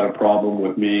had a problem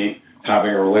with me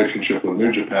having a relationship with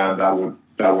New Japan, that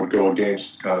would go against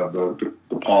kind of the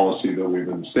policy that we've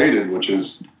instated, which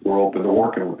is we're open to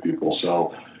working with people.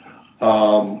 So,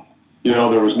 you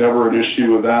know, there was never an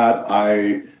issue with that.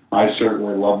 I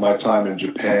certainly love my time in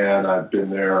Japan. I've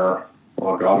been there,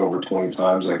 over 20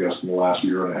 times, I guess, in the last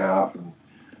year and a half. And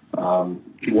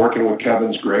working with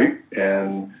Kevin's great,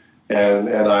 and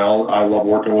I love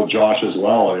working with Josh as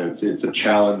well. It's a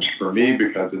challenge for me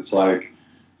because it's like,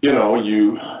 you know,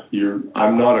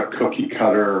 I'm not a cookie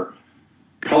cutter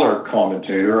color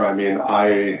commentator. I mean,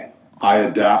 I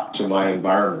adapt to my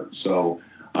environment. So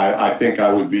I think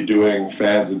I would be doing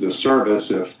fans a disservice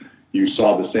if you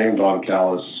saw the same Don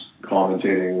Callis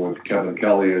commentating with Kevin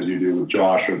Kelly as you do with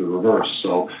Josh, or the reverse.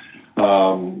 So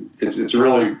it's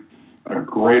really, a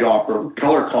great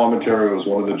color commentary was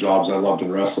one of the jobs I loved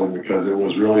in wrestling because it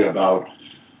was really about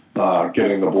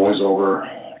getting the boys over,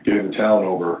 getting the talent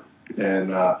over,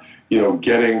 and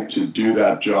getting to do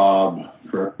that job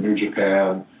for New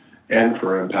Japan and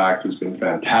for Impact has been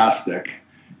fantastic.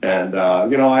 And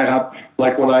I have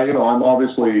I'm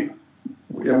obviously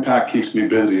Impact keeps me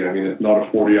busy. I mean, it's not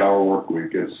a 40-hour work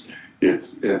week. It's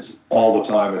all the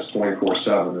time. It's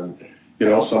 24/7.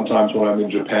 And sometimes when I'm in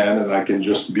Japan and I can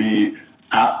just be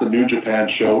at the New Japan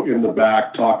show in the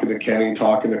back, talking to Kenny,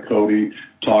 talking to Cody,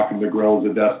 talking to Guerrillas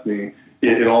of Destiny,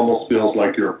 it almost feels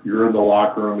like you're in the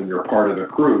locker room and you're part of the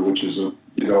crew, which is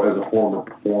as a former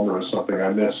performer is something I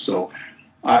miss. So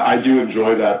I do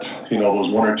enjoy that, those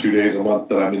 1 or 2 days a month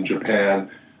that I'm in Japan.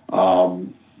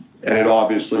 And it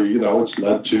obviously, it's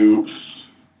led to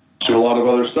a lot of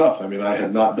other stuff. I mean, I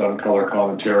had not done color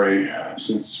commentary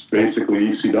since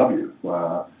basically ECW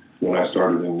when I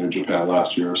started in New Japan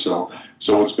last year. So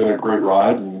it's been a great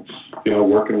ride, and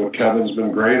working with Kevin's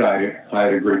been great. I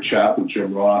had a great chat with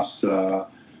Jim Ross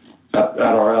at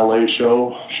our LA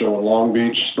show in Long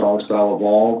Beach, Strong Style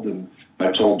Evolved, and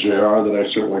I told JR that I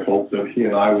certainly hope that he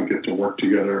and I would get to work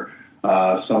together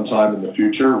sometime in the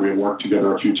future. We had worked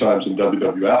together a few times in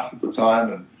WWF at the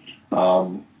time, and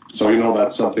so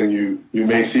that's something you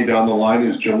may see down the line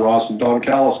is Jim Ross and Don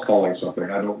Callis calling something.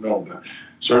 I don't know, but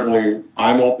certainly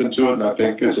I'm open to it, and I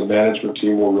think as a management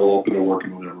team we're real open to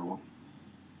working with everyone.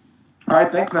 All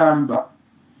right, thanks, man.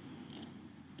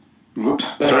 Whoops.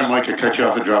 Sorry, Mike, I cut you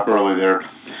off a drop early there.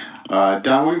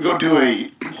 Don, we're going to go to a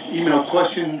email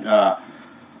question.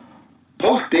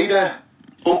 Post Data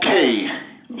OK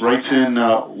writes in,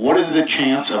 what is the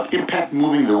chance of Impact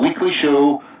moving the weekly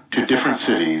show to different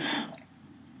cities?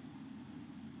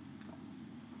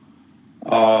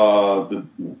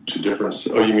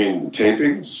 You mean the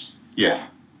tapings? Yes.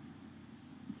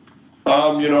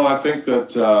 I think that,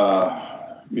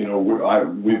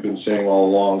 we've been saying all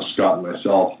along, Scott and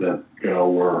myself, that,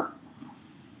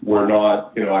 we're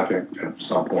not, I think at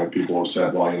some point people have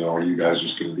said, well, are you guys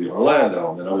just going to be in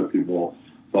Orlando? And then other people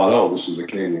thought, oh, this is a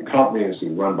Canadian company. It's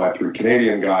going to be run by 3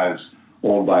 Canadian guys,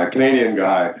 owned by a Canadian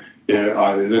guy. Is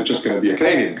it just going to be a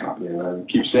Canadian company? And I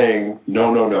keep saying,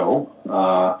 no.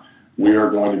 We are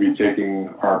going to be taking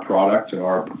our product and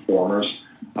our performers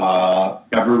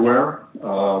everywhere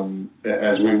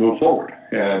as we move forward.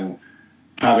 And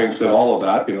having said all of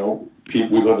that, we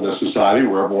live in a society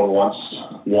where everyone wants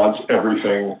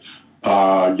everything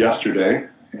yesterday,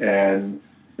 and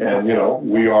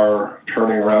we are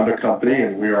turning around a company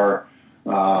and we are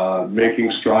making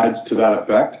strides to that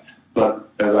effect. But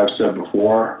as I've said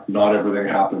before, not everything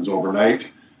happens overnight.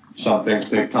 Some things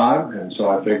take time, and so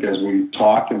I think as we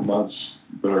talk in months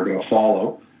that are going to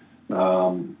follow,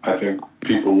 I think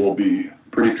people will be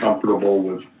pretty comfortable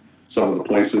with some of the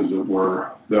places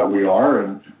that we are,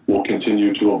 and we'll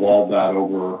continue to evolve that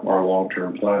over our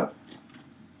long-term plan.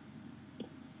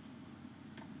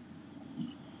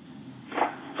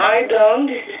 Hi, Don.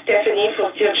 This is Stephanie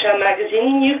for Steel Chair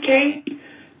Magazine in UK.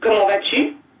 Comment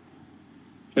vas-tu?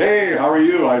 Hey, how are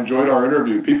you? I enjoyed our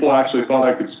interview. People actually thought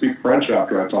I could speak French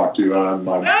after I talked to you, and I'm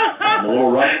a little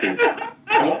rusty.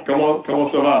 Comment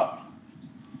ça va?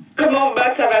 Comment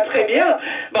va? Ça va très bien.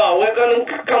 Well, we're going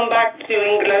to come back to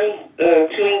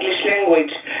English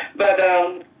language, but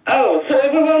so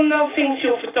everyone now thinks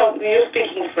you're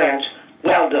speaking French.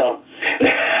 Well done.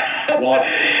 Well,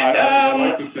 I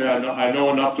like to say I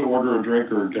know enough to order a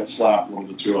drink or get slapped. One of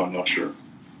the two, I'm not sure.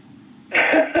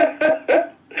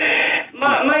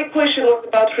 My question was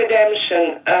about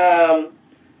Redemption.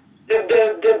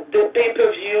 The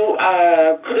pay-per-view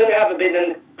couldn't have a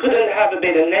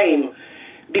better name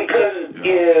because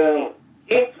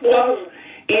it was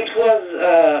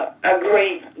a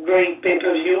great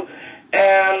pay-per-view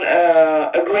and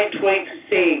a great way to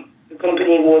say the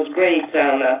company was great.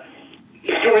 And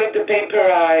if you read the paper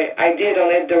I did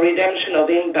on it, The Redemption of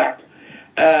Impact,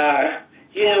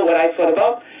 you know what I thought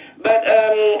about. But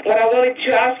what I wanted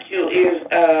to ask you is,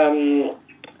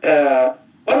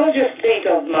 what was your state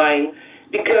of mind?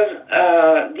 Because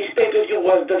this pay-per-view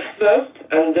was the first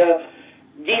under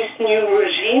this new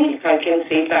regime, if I can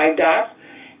say it like that.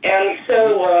 And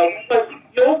so what was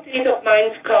your state of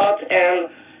mind, Scott, and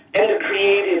the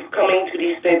creative coming to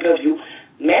this pay-per-view?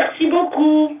 Merci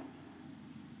beaucoup.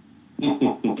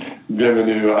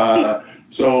 Bienvenue.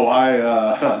 So I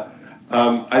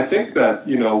think that,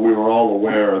 we were all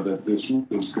aware that this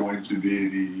was going to be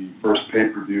the first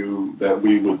pay-per-view that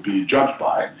we would be judged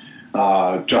by,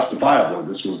 justifiably.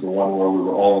 This was the one where we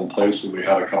were all in place and we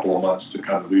had a couple of months to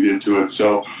kind of lead into it.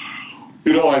 So,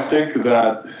 I think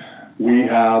that we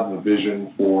have a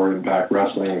vision for Impact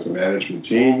Wrestling as a management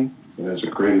team, And as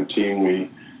a creative team, we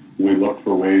look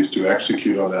for ways to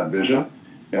execute on that vision.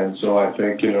 And so I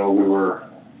think,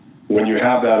 when you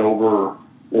have that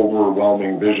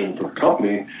overwhelming vision for the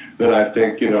company, then I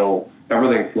think,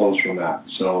 everything flows from that.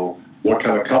 So what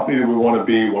kind of company do we want to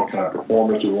be? What kind of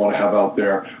performers do we want to have out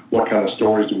there? What kind of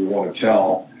stories do we want to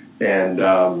tell? And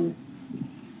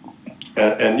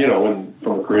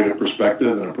from a creative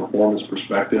perspective and a performance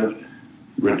perspective,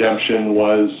 Redemption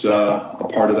was a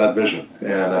part of that vision.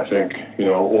 And I think,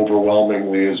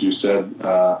 overwhelmingly, as you said,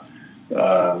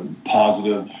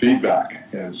 positive feedback.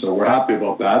 And so we're happy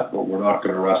about that, but we're not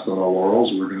going to rest on our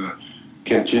laurels. We're going to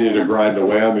continue to grind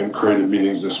away. I'm in creative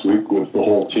meetings this week with the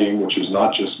whole team, which is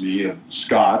not just me and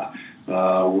Scott,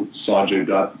 with Sanjay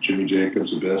Dutt, Jimmy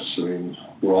Jacobs, Abyss. I mean,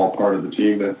 we're all part of the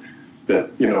team that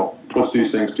puts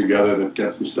these things together, that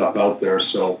gets the stuff out there.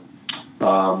 So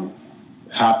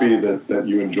happy that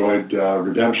you enjoyed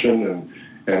Redemption,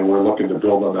 and we're looking to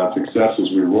build on that success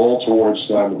as we roll towards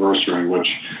Slammiversary, which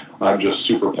I'm just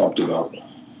super pumped about.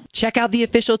 Check out the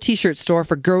official t-shirt store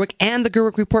for Gerwick and the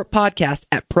Gerwick Report podcast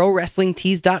at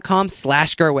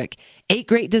prowrestlingtees.com/Gerwick. 8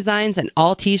 great designs and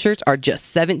all t-shirts are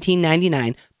just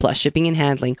 $17.99 plus shipping and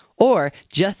handling. Or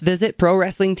just visit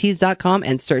prowrestlingtees.com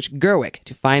and search Gerwick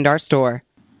to find our store.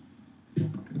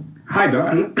 Hi,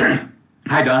 Don.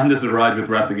 Hi, Don. This is Raj with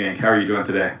Wrestling Inc. How are you doing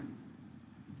today?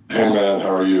 Hey, man.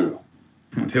 How are you?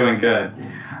 I'm doing good.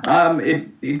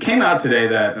 It came out today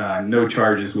that no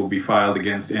charges will be filed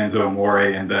against Enzo Amore,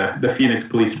 and the Phoenix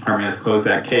Police Department has closed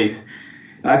that case.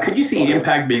 Could you see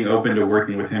Impact being open to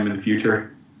working with him in the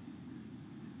future?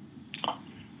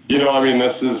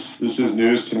 This is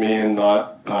news to me, and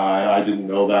I didn't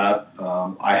know that.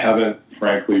 I haven't,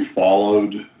 frankly,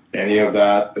 followed any of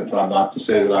that. It's not to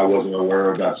say that I wasn't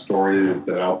aware of that story that's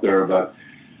been out there, but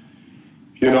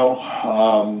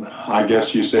I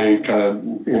guess you say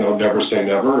never say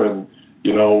never, and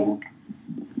you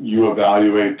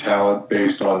evaluate talent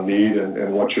based on need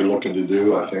and what you're looking to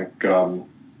do. I think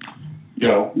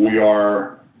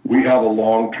we have a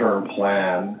long-term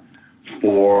plan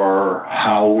for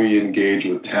how we engage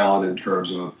with talent in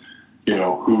terms of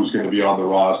who's going to be on the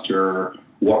roster,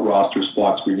 what roster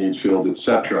spots we need filled,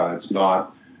 etc. It's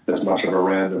not as much of a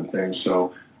random thing.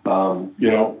 So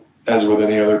as with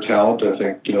any other talent, I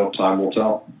think time will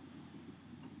tell.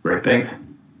 Great, thanks.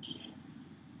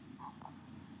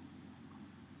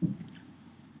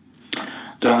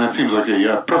 Don, that seems like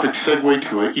a perfect segue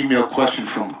to an email question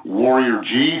from Warrior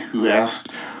G, who asked,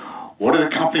 what are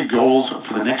the company goals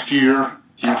for the next year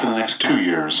and for the next 2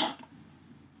 years?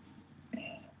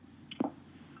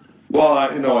 Well, I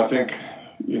think,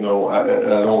 I don't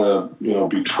want to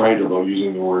be trite about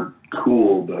using the word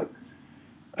cool, but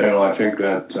I think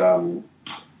that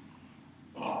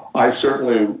I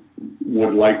certainly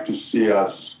would like to see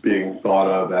us being thought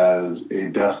of as a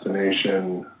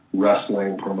destination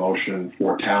wrestling promotion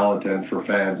for talent and for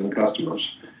fans and customers.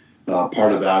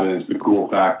 Part of that is the cool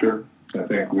factor. I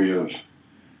think we have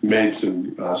made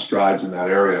some strides in that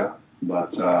area,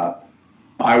 but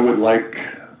I would like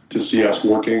to see us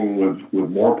working with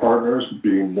more partners,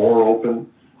 being more open.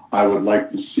 I would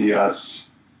like to see us,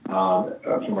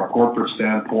 from a corporate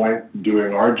standpoint,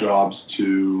 doing our jobs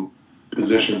to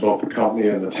position both the company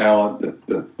and the talent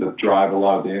that drive a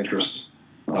lot of the interest,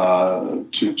 to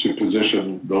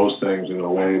position those things in a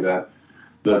way that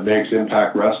makes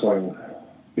Impact Wrestling,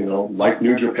 like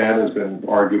New Japan has been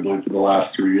arguably for the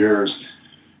last 3 years.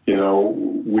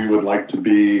 We would like to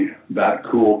be that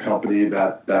cool company,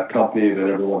 that company that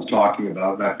everyone's talking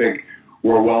about. And I think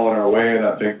we're well on our way, and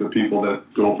I think the people that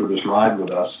go for this ride with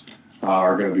us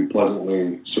are going to be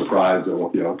pleasantly surprised at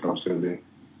what the outcome's going to be.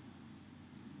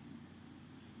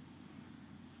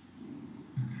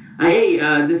 Hey,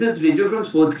 this is Viju from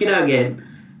Sportskeeda again.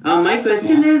 My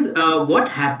question is, what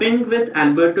happened with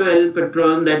Alberto El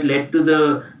Patron that led to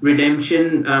the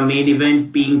Redemption main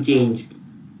event being changed?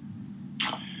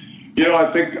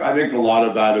 I think a lot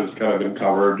of that has kind of been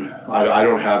covered. I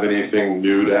don't have anything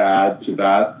new to add to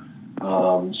that.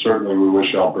 Certainly we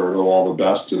wish Alberto all the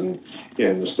best in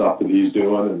the stuff that he's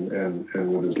doing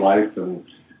and with his life. And,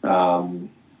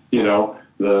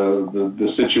 the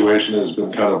situation has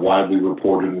been kind of widely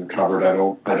reported and covered. I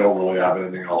don't really have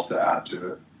anything else to add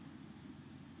to it.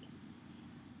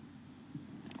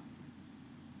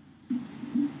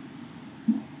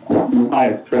 Hi,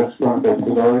 it's Chris from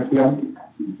Facebook again.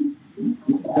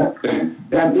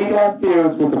 Eli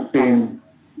Sears with the Fiend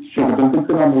should have been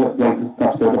considered on the latest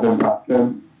episode of Impact.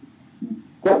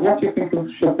 What do you think of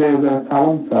Should be as a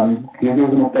talent, and can you give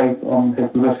us an update on his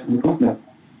position in the company?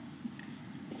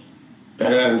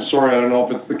 And sorry, I don't know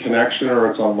if it's the connection or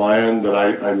it's on my end, but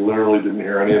I literally didn't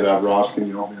hear any of that. Ross, can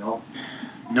you help me out?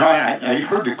 No, I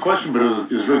heard the question, but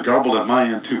it was really garbled at my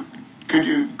end too. Could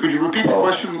you repeat the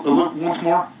question once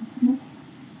more?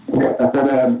 Okay, I said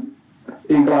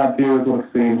Eagle Eye viewers would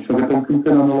have seen Sugar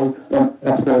Dunkerton on the latest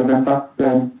episode of Impact.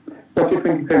 What do you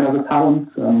think of him as a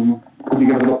talent? Could you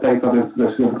give us an update on his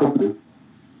position in the company?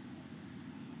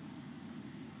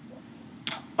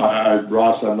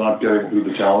 Ross, I'm not getting who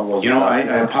the talent was. I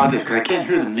apologize because I can't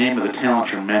hear the name of the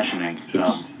talent you're mentioning.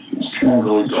 It's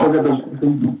really Sugar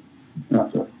Dunkerton.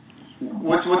 That's it.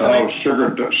 What's the name?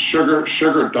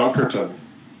 Sugar Dunkerton.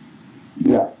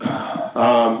 Yeah.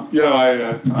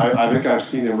 I think I've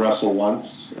seen him wrestle once.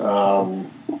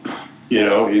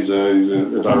 He's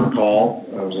as I recall,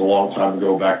 it was a long time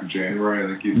ago, back in January. I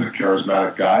think he's a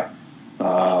charismatic guy.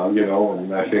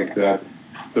 And I think that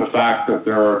the fact that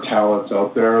there are talents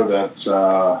out there that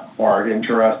are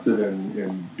interested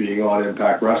in being on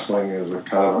Impact Wrestling is a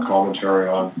kind of a commentary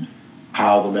on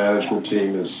how the management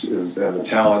team is and the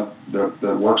talent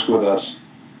that works with us,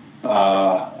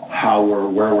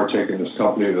 where we're taking this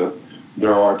company, that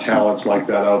there are talents like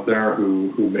that out there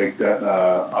who make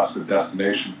us a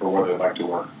destination for where they'd like to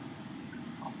work.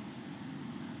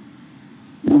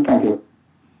 Thank you.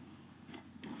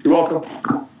 You're welcome.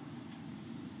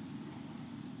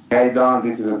 Hey Don,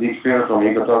 this is Adik Fear from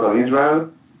Ego Total Israel.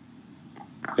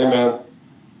 Hey man.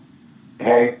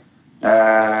 Hey.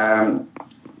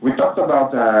 We talked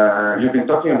about, you've been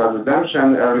talking about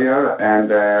Redemption earlier, and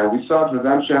we saw at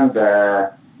Redemption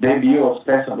the debut of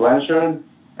Tessa Blanchard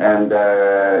and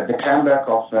the comeback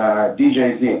of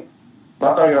DJZ.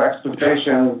 What are your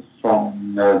expectations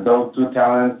from those two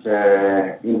talents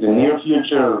in the near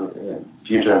future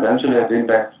eventually at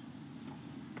Impact?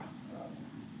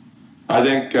 I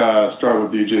think start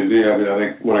with DJZ. I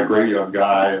think what a great young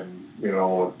guy, and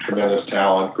tremendous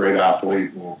talent, great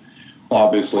athlete, and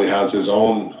obviously has his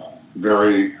own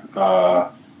very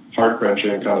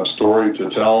heart-wrenching kind of story to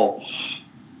tell.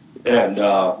 And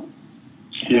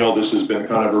this has been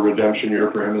kind of a redemption year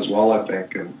for him as well, I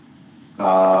think. And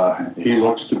he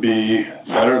looks to be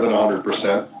better than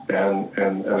 100%,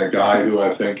 and a guy who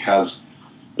I think has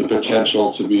the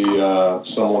potential to be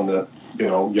someone that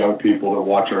young people that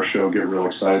watch our show get real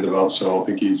excited about. So I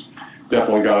think he's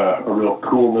definitely got a real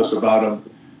coolness about him.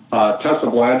 Tessa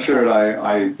Blanchard,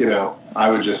 I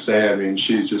would just say,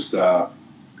 she's just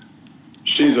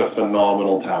she's a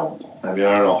phenomenal talent. I don't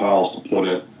know how else to put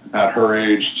it. At her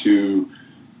age, to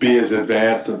be as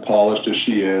advanced and polished as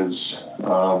she is,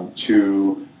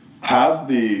 to have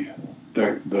the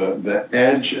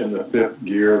edge and the fifth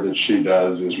gear that she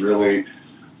does is really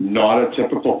not a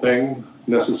typical thing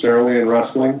necessarily in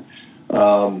wrestling.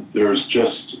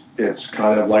 It's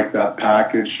kind of like that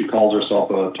package. She calls herself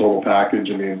a total package.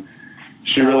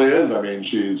 She really is.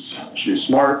 She's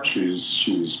smart.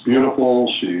 She's beautiful.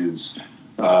 She's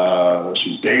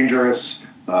dangerous.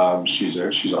 She's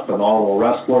a phenomenal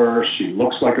wrestler. She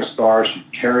looks like a star. She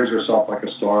carries herself like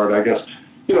a star. And I guess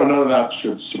none of that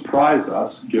should surprise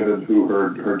us, given who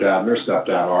her dad and her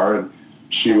stepdad are, and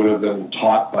she would have been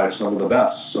taught by some of the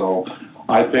best. So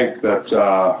I think that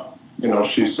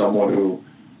she's someone who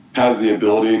has the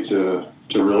ability to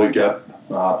really get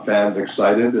fans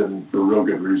excited, and for real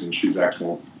good reason. She's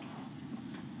excellent.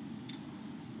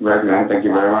 Great, man. Thank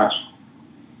you very much.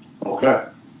 Okay.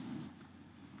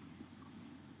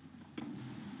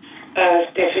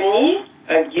 Stephanie,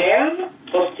 again,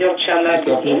 Postil Channel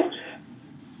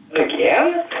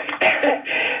again.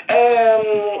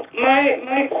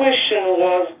 My question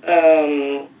was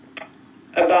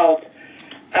about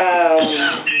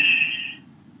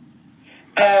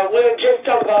we'll just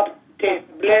talk about Tessa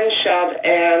Blanchard,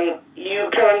 and you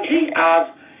currently have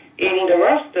in the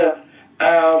roster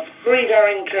 3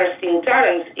 very interesting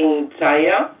talents in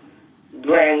Taya,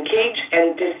 Brian Cage,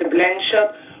 and Tessa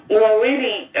Blanchard, who are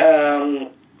really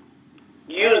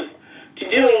used to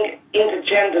doing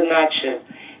intergender matches.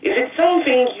 Is it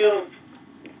something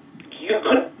you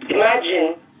could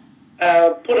imagine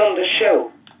put on the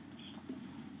show?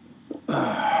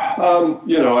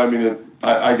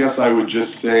 I guess I would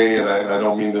just say, and I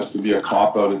don't mean this to be a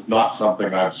cop-out, it's not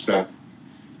something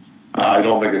I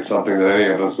don't think it's something that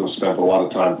any of us have spent a lot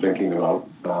of time thinking about.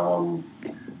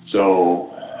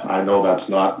 So I know that's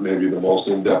not maybe the most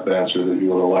in-depth answer that you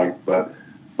would have liked, but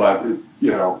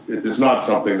it's not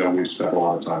something that we've spent a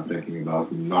lot of time thinking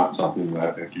about, and not something that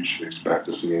I think you should expect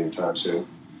to see anytime soon.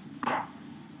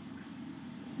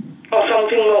 Or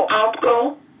something more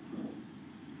hardcore?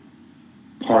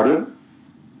 Pardon?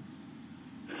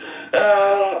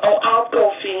 Or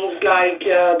hardcore things like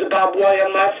the Barbed Wire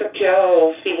Massacre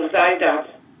or things like that.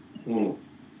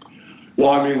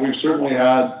 Well, we've certainly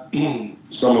had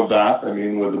some of that.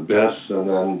 With Abyss, and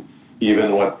then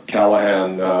even what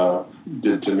Callahan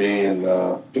did to me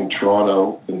in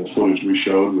Toronto in the footage we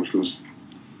showed, which was,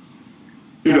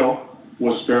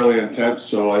 was fairly intense.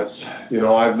 So it's,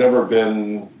 I've never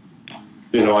been,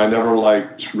 I never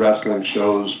liked wrestling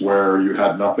shows where you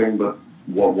had nothing but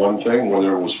one thing,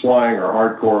 whether it was flying or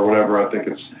hardcore or whatever. I think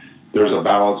there's a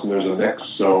balance and there's a mix.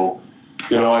 So,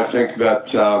 I think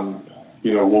that,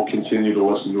 we'll continue to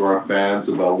listen to our fans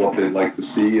about what they'd like to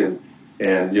see and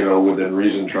within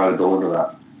reason, try to deliver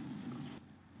that.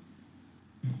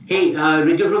 Hey,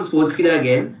 Richard from Sportskeeda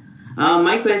again.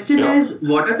 My question is,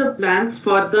 what are the plans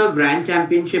for the Grand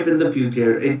Championship in the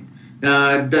future? It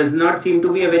does not seem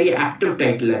to be a very active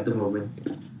title at the moment.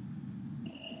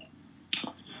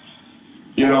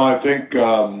 I think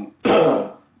to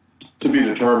be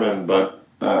determined, but,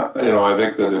 I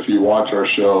think that if you watch our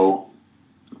show,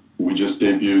 we just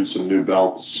debuted some new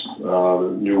belts,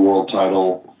 new world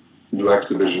title, new X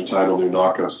Division title, new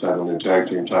Knockouts title, new tag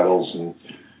team titles, and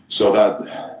so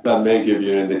that may give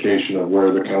you an indication of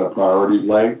where the kind of priorities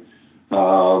lay.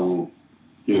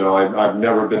 I've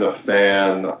never been a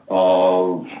fan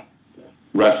of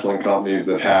wrestling companies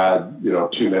that had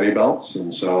too many belts,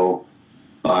 and so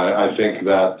I think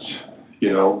that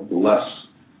the less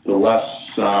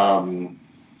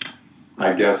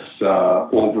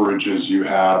overages you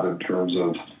have in terms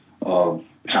of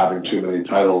having too many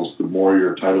titles, the more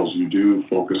your titles you do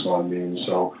focus on means.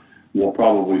 So we'll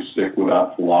probably stick with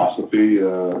that philosophy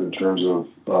in terms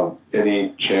of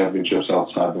any championships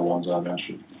outside the ones I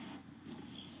mentioned.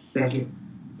 Thank you.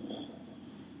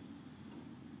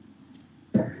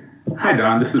 Hi,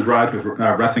 Don. This is Raj with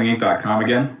WrestlingInc.com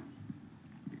again.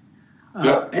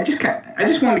 I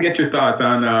just wanted to get your thoughts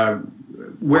on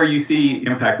where you see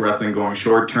Impact Wrestling going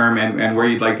short term and where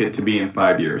you'd like it to be in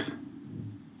 5 years.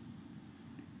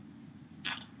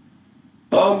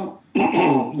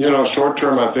 Short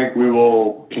term, I think we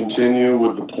will continue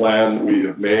with the plan that we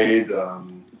have made.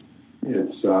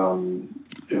 It's,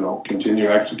 continue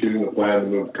executing the plan to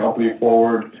move the company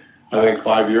forward. I think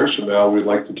 5 years from now, we'd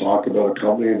like to talk about a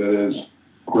company that has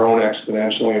grown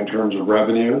exponentially in terms of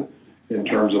revenue, in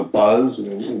terms of buzz, and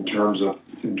in terms of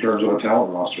a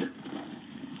talent roster.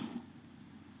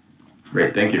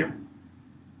 Great, thank you.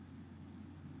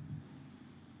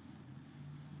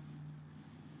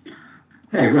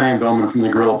 Hey, Ryan Bowman from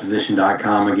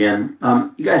thegorillaposition.com again.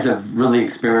 You guys have really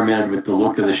experimented with the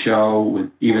look of the show,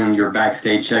 with even your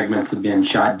backstage segments have been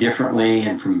shot differently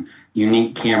and from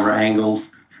unique camera angles.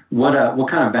 What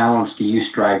kind of balance do you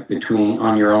strike between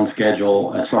on your own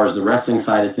schedule as far as the wrestling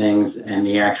side of things and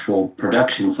the actual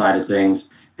production side of things?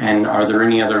 And are there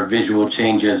any other visual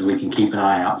changes we can keep an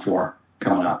eye out for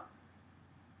coming up?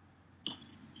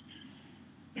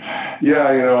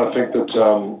 Yeah, I think that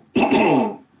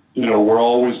we're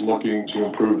always looking to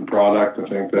improve the product. I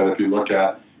think that if you look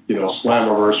at,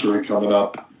 Slammiversary coming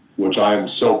up, which I am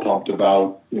so pumped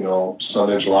about,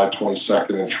 Sunday, July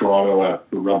 22nd in Toronto at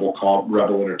the Rebel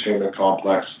Entertainment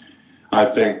Complex,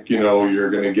 I think, you're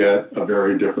going to get a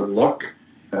very different look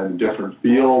and different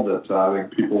feel that I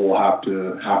think people will have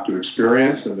to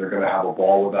experience, and they're going to have a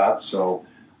ball with that. So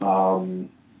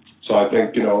I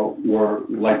think, we're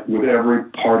like with every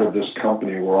part of this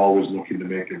company, we're always looking to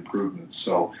make improvements.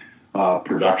 So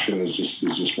production is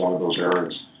just one of those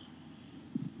areas.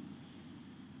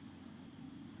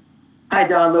 Hi,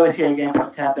 Don Lewis here again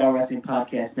from Tap Out Wrestling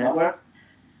Podcast Network.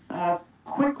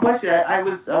 Quick question. I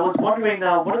was wondering,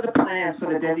 what are the plans for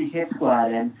the Desi Hit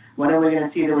Squad, and when are we going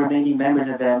to see the remaining members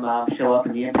of them show up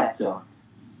in the Impact Zone?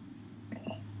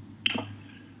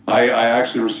 I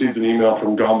actually received an email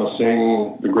from Gama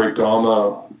Singh, the great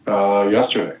Gama,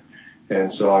 yesterday.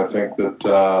 And so I think that's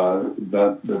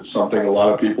something a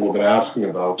lot of people have been asking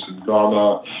about. And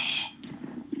Gama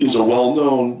is a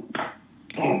well-known,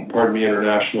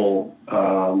 international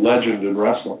legend in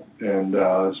wrestling, and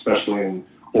especially in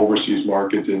overseas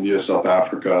markets, India, South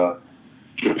Africa,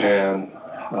 Japan.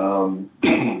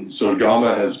 So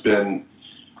Gama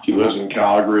he lives in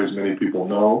Calgary, as many people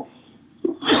know.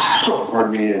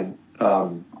 And,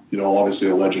 obviously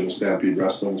a legend of Stampede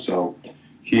Wrestling. So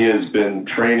he has been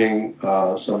training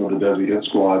some of the Desi Hit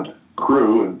Squad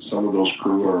crew, and some of those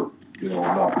crew are,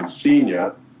 have not been seen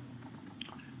yet,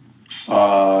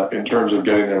 in terms of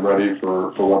getting them ready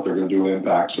for what they're going to do in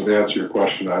Impact. So to answer your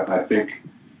question, I think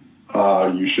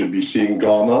you should be seeing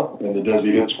Gama and the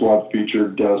Desi Hit Squad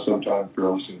featured sometime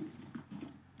fairly soon.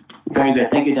 Very good.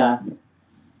 Thank you, Don.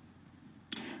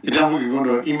 Hey, Don, we're going to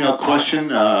go to an email question.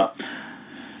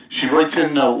 She writes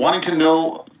in wanting to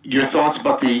know your thoughts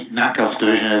about the Knockouts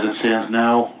division as it stands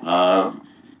now.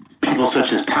 People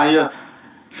such as Taya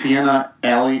Sienna,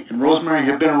 Allie, and Rosemary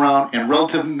have been around, and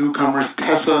relative newcomers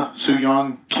Tessa, Su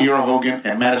Yung, Kiera Hogan,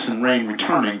 and Madison Rain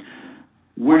returning.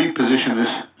 Where do you position this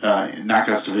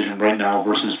Knockouts division right now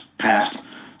versus past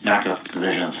Knockouts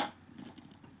divisions?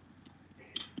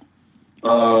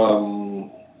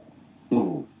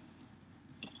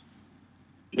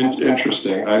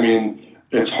 Interesting. I mean,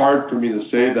 it's hard for me to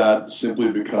say that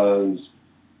simply because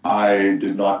I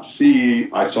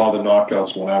saw the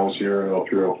Knockouts when I was here in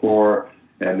 03-04,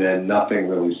 and then nothing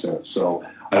really since. So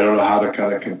I don't know how to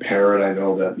kind of compare it. I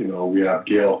know that, we have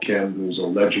Gail Kim, who's a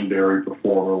legendary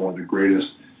performer, one of the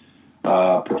greatest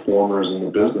performers in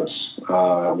the business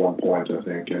at one point, I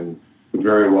think, and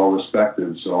very well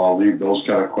respected. So I'll leave those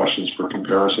kind of questions for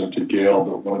comparison to Gail,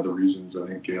 but one of the reasons I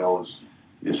think Gail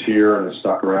is here and has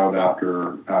stuck around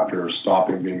after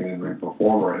stopping being an in-ring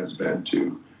performer has been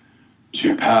to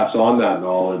pass on that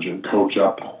knowledge and coach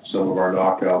up some of our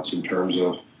knockouts in terms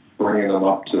of bringing them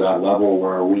up to that level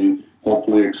where we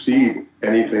hopefully exceed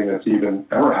anything that's even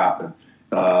ever happened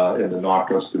in the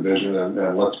knockouts division.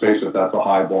 And let's face it, that's a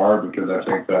high bar, because I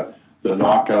think that the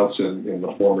knockouts in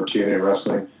the former TNA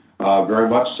wrestling very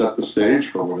much set the stage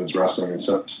for women's wrestling and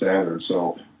set the standard.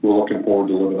 So we're looking forward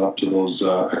to living up to those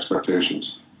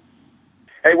expectations.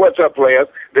 Hey, what's up, players?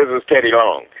 This is Teddy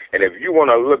Long. And if you want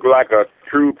to look like a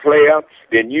true player,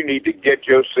 then you need to get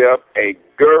yourself a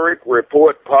Gurrick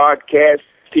Report Podcast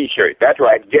T-shirt. That's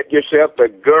right. Get yourself the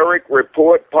Gurrick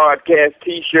Report Podcast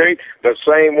T-shirt, the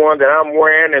same one that I'm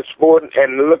wearing and sporting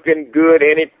and looking good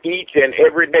in it each and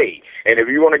every day. And if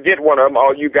you want to get one of them,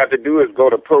 all you got to do is go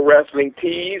to Pro Wrestling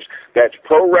Tees. That's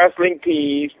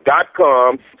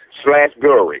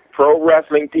ProWrestlingTees.com/Gurrick.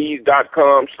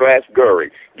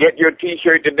 ProWrestlingTees.com/Gurrick. Get your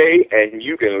T-shirt today, and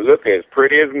you can look as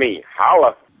pretty as me.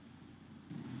 Holla.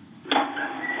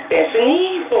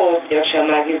 Stephanie for Chercheur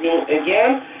Magazine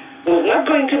again. Was not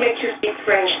going to make you speak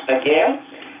French again.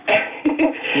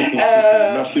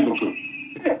 Merci beaucoup.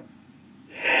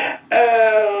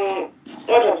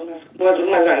 What was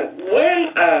when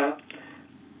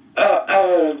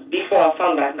before I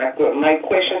found out my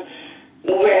question,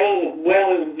 when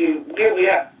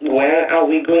are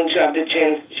we going to have the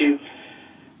chance to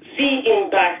see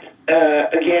Impact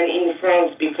again in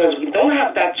France, because we don't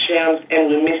have that chance and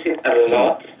we miss it a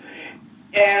lot.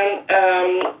 And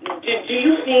do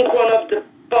you think one of the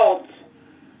parts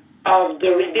of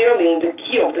the rebuilding, the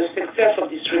key of the success of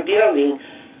this rebuilding,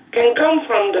 can come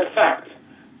from the fact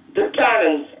the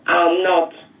talents are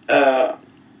not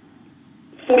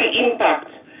fully Impact?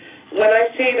 When I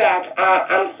say that,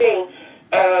 I'm saying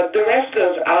the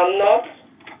wrestlers are not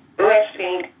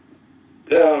wrestling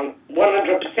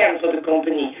 100% for the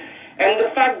company, and the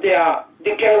fact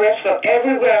they can wrestle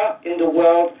everywhere in the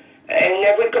world and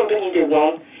every company they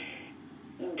want.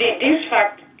 This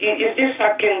fact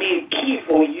can be key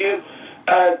for you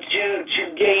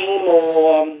to gain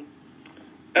more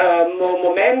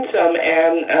momentum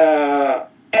and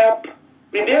help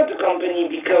rebuild the company,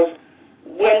 because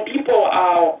when people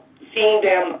are seeing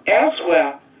them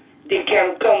elsewhere, they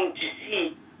can come to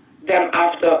see them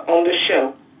after on the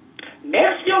show.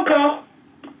 Merci encore.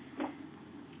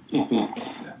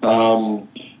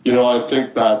 I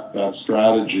think that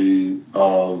strategy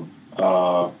of,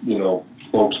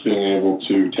 talents being able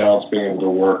to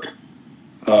work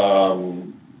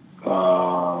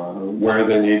where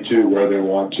they need to, where they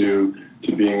want to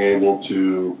being able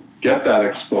to get that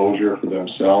exposure for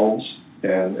themselves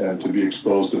and to be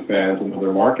exposed to fans in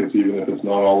other markets, even if it's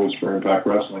not always for Impact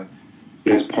Wrestling,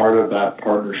 is part of that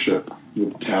partnership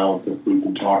with talent that we've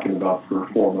been talking about for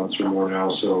 4 months or more now.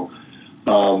 So,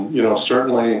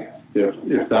 certainly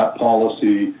if that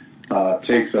policy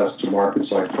takes us to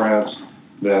markets like France,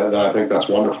 then I think that's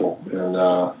wonderful. And,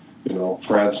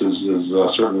 France is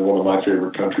certainly one of my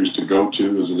favorite countries to go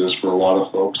to, as it is for a lot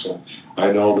of folks. And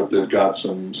I know that they've got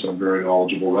some very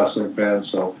knowledgeable wrestling fans.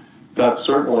 So that's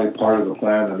certainly part of the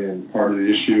plan. I mean, part of the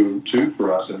issue, too,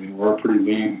 for us. I mean, we're a pretty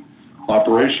lean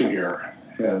operation here.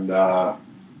 And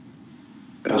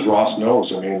as Ross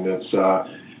knows, I mean, it's,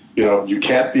 you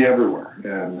can't be everywhere.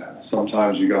 And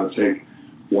sometimes you got to take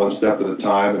one step at a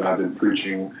time. And I've been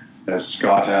preaching, as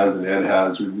Scott has and Ed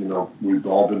has, we've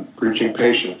all been preaching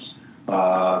patience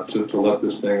to let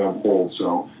this thing unfold.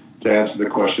 So to answer the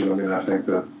question, I mean, I think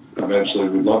that eventually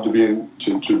we'd love to be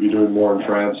doing more in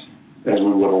France, as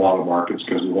we would a lot of markets,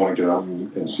 because we want to get out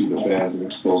and see the fans and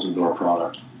expose them to our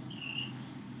product.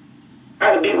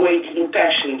 I'll be waiting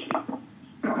patiently.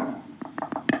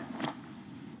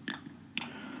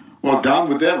 Well, Don,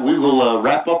 with that, we will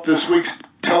wrap up this week's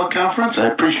teleconference. I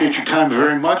appreciate your time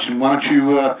very much, and why don't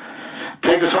you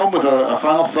take us home with a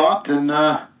final thought, and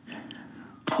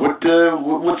what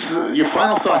what's your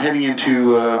final thought heading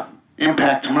into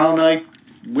Impact tomorrow night,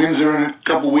 Windsor in a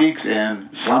couple weeks, and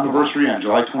Slammiversary on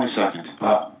July 22nd?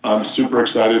 I'm super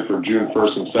excited for June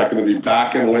 1st and 2nd to be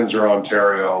back in Windsor,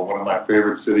 Ontario, one of my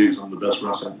favorite cities and the best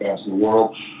wrestling fans in the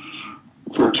world,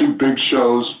 for 2 big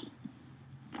shows.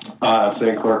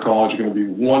 St. Clair College are going to be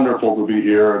wonderful to be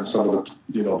here, and some of the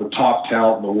the top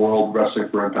talent in the world wrestling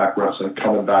for Impact Wrestling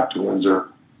coming back to Windsor.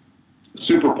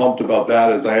 Super pumped about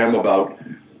that, as I am about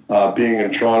being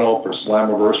in Toronto for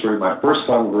Slammiversary, my first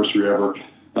Slammiversary ever,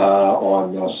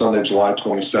 on Sunday, July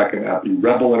 22nd at the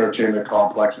Rebel Entertainment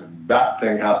Complex, and that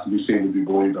thing has to be seen to be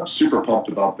believed. I'm super pumped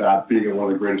about that, being in one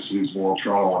of the greatest cities in the world,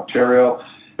 Toronto, Ontario.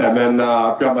 And then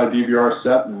I've got my DVR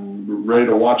set and ready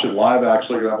to watch it live.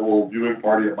 Actually, going to have a little viewing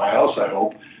party at my house, I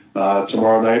hope,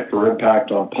 tomorrow night for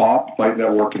Impact on POP, Fight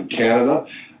Network in Canada.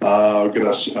 We've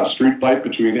got a street fight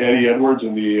between Eddie Edwards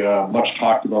and the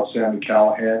much-talked-about Sami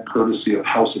Callihan, courtesy of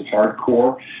House of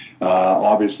Hardcore.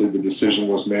 Obviously, the decision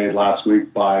was made last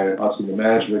week by us in the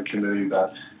management committee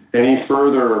that any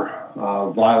further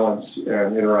violence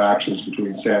and interactions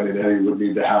between Sami and Eddie would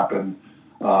need to happen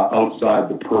outside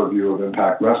the purview of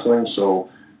Impact Wrestling. So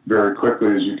very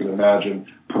quickly, as you can imagine,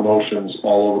 promotions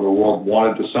all over the world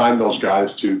wanted to sign those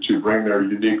guys to bring their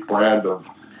unique brand of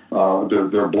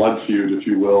their blood feud, if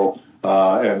you will,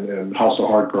 and House of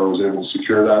Hardcore was able to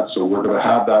secure that. So we're going to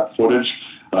have that footage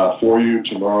for you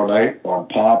tomorrow night on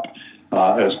POP,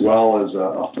 as well as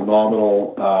a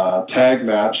phenomenal tag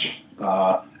match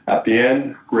at the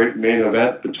end. Great main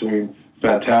event between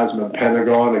Phantasm and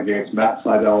Pentagon against Matt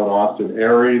Sydal and Austin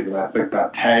Aries, and I think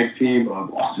that tag team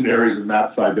of Austin Aries and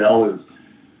Matt Sydal is,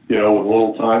 with a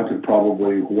little time, could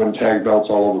probably win tag belts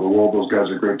all over the world. Those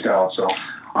guys are great talent. So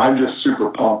I'm just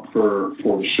super pumped for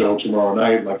the show tomorrow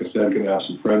night. Like I said, going to have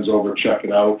some friends over, check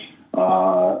it out.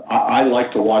 I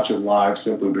like to watch it live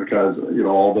simply because,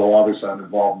 although obviously I'm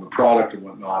involved in the product and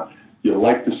whatnot, you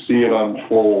like to see it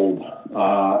unfold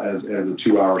as a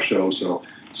 2-hour show. So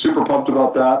super pumped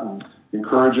about that, and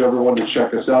encourage everyone to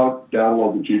check us out.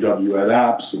 Download the GWN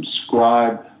app,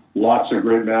 subscribe. Lots of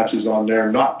great matches on there,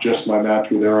 not just my match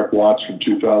with Eric Watts from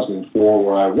 2004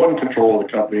 where I won control of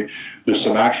the company. There's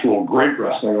some actual great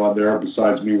wrestling on there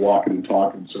besides me walking and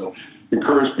talking. So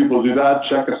encourage people to do that.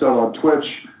 Check us out on Twitch.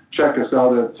 Check us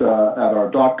out at our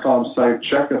 .com site.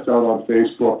 Check us out on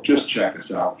Facebook. Just check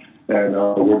us out. And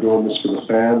we're doing this for the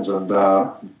fans, and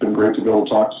it's been great to be able to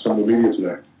talk to some of the media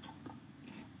today.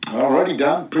 All righty,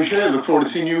 Don. Appreciate it. Look forward to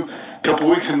seeing you a couple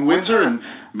weeks in Windsor, and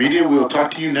media, we'll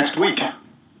talk to you next week.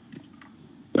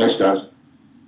 Thanks, guys.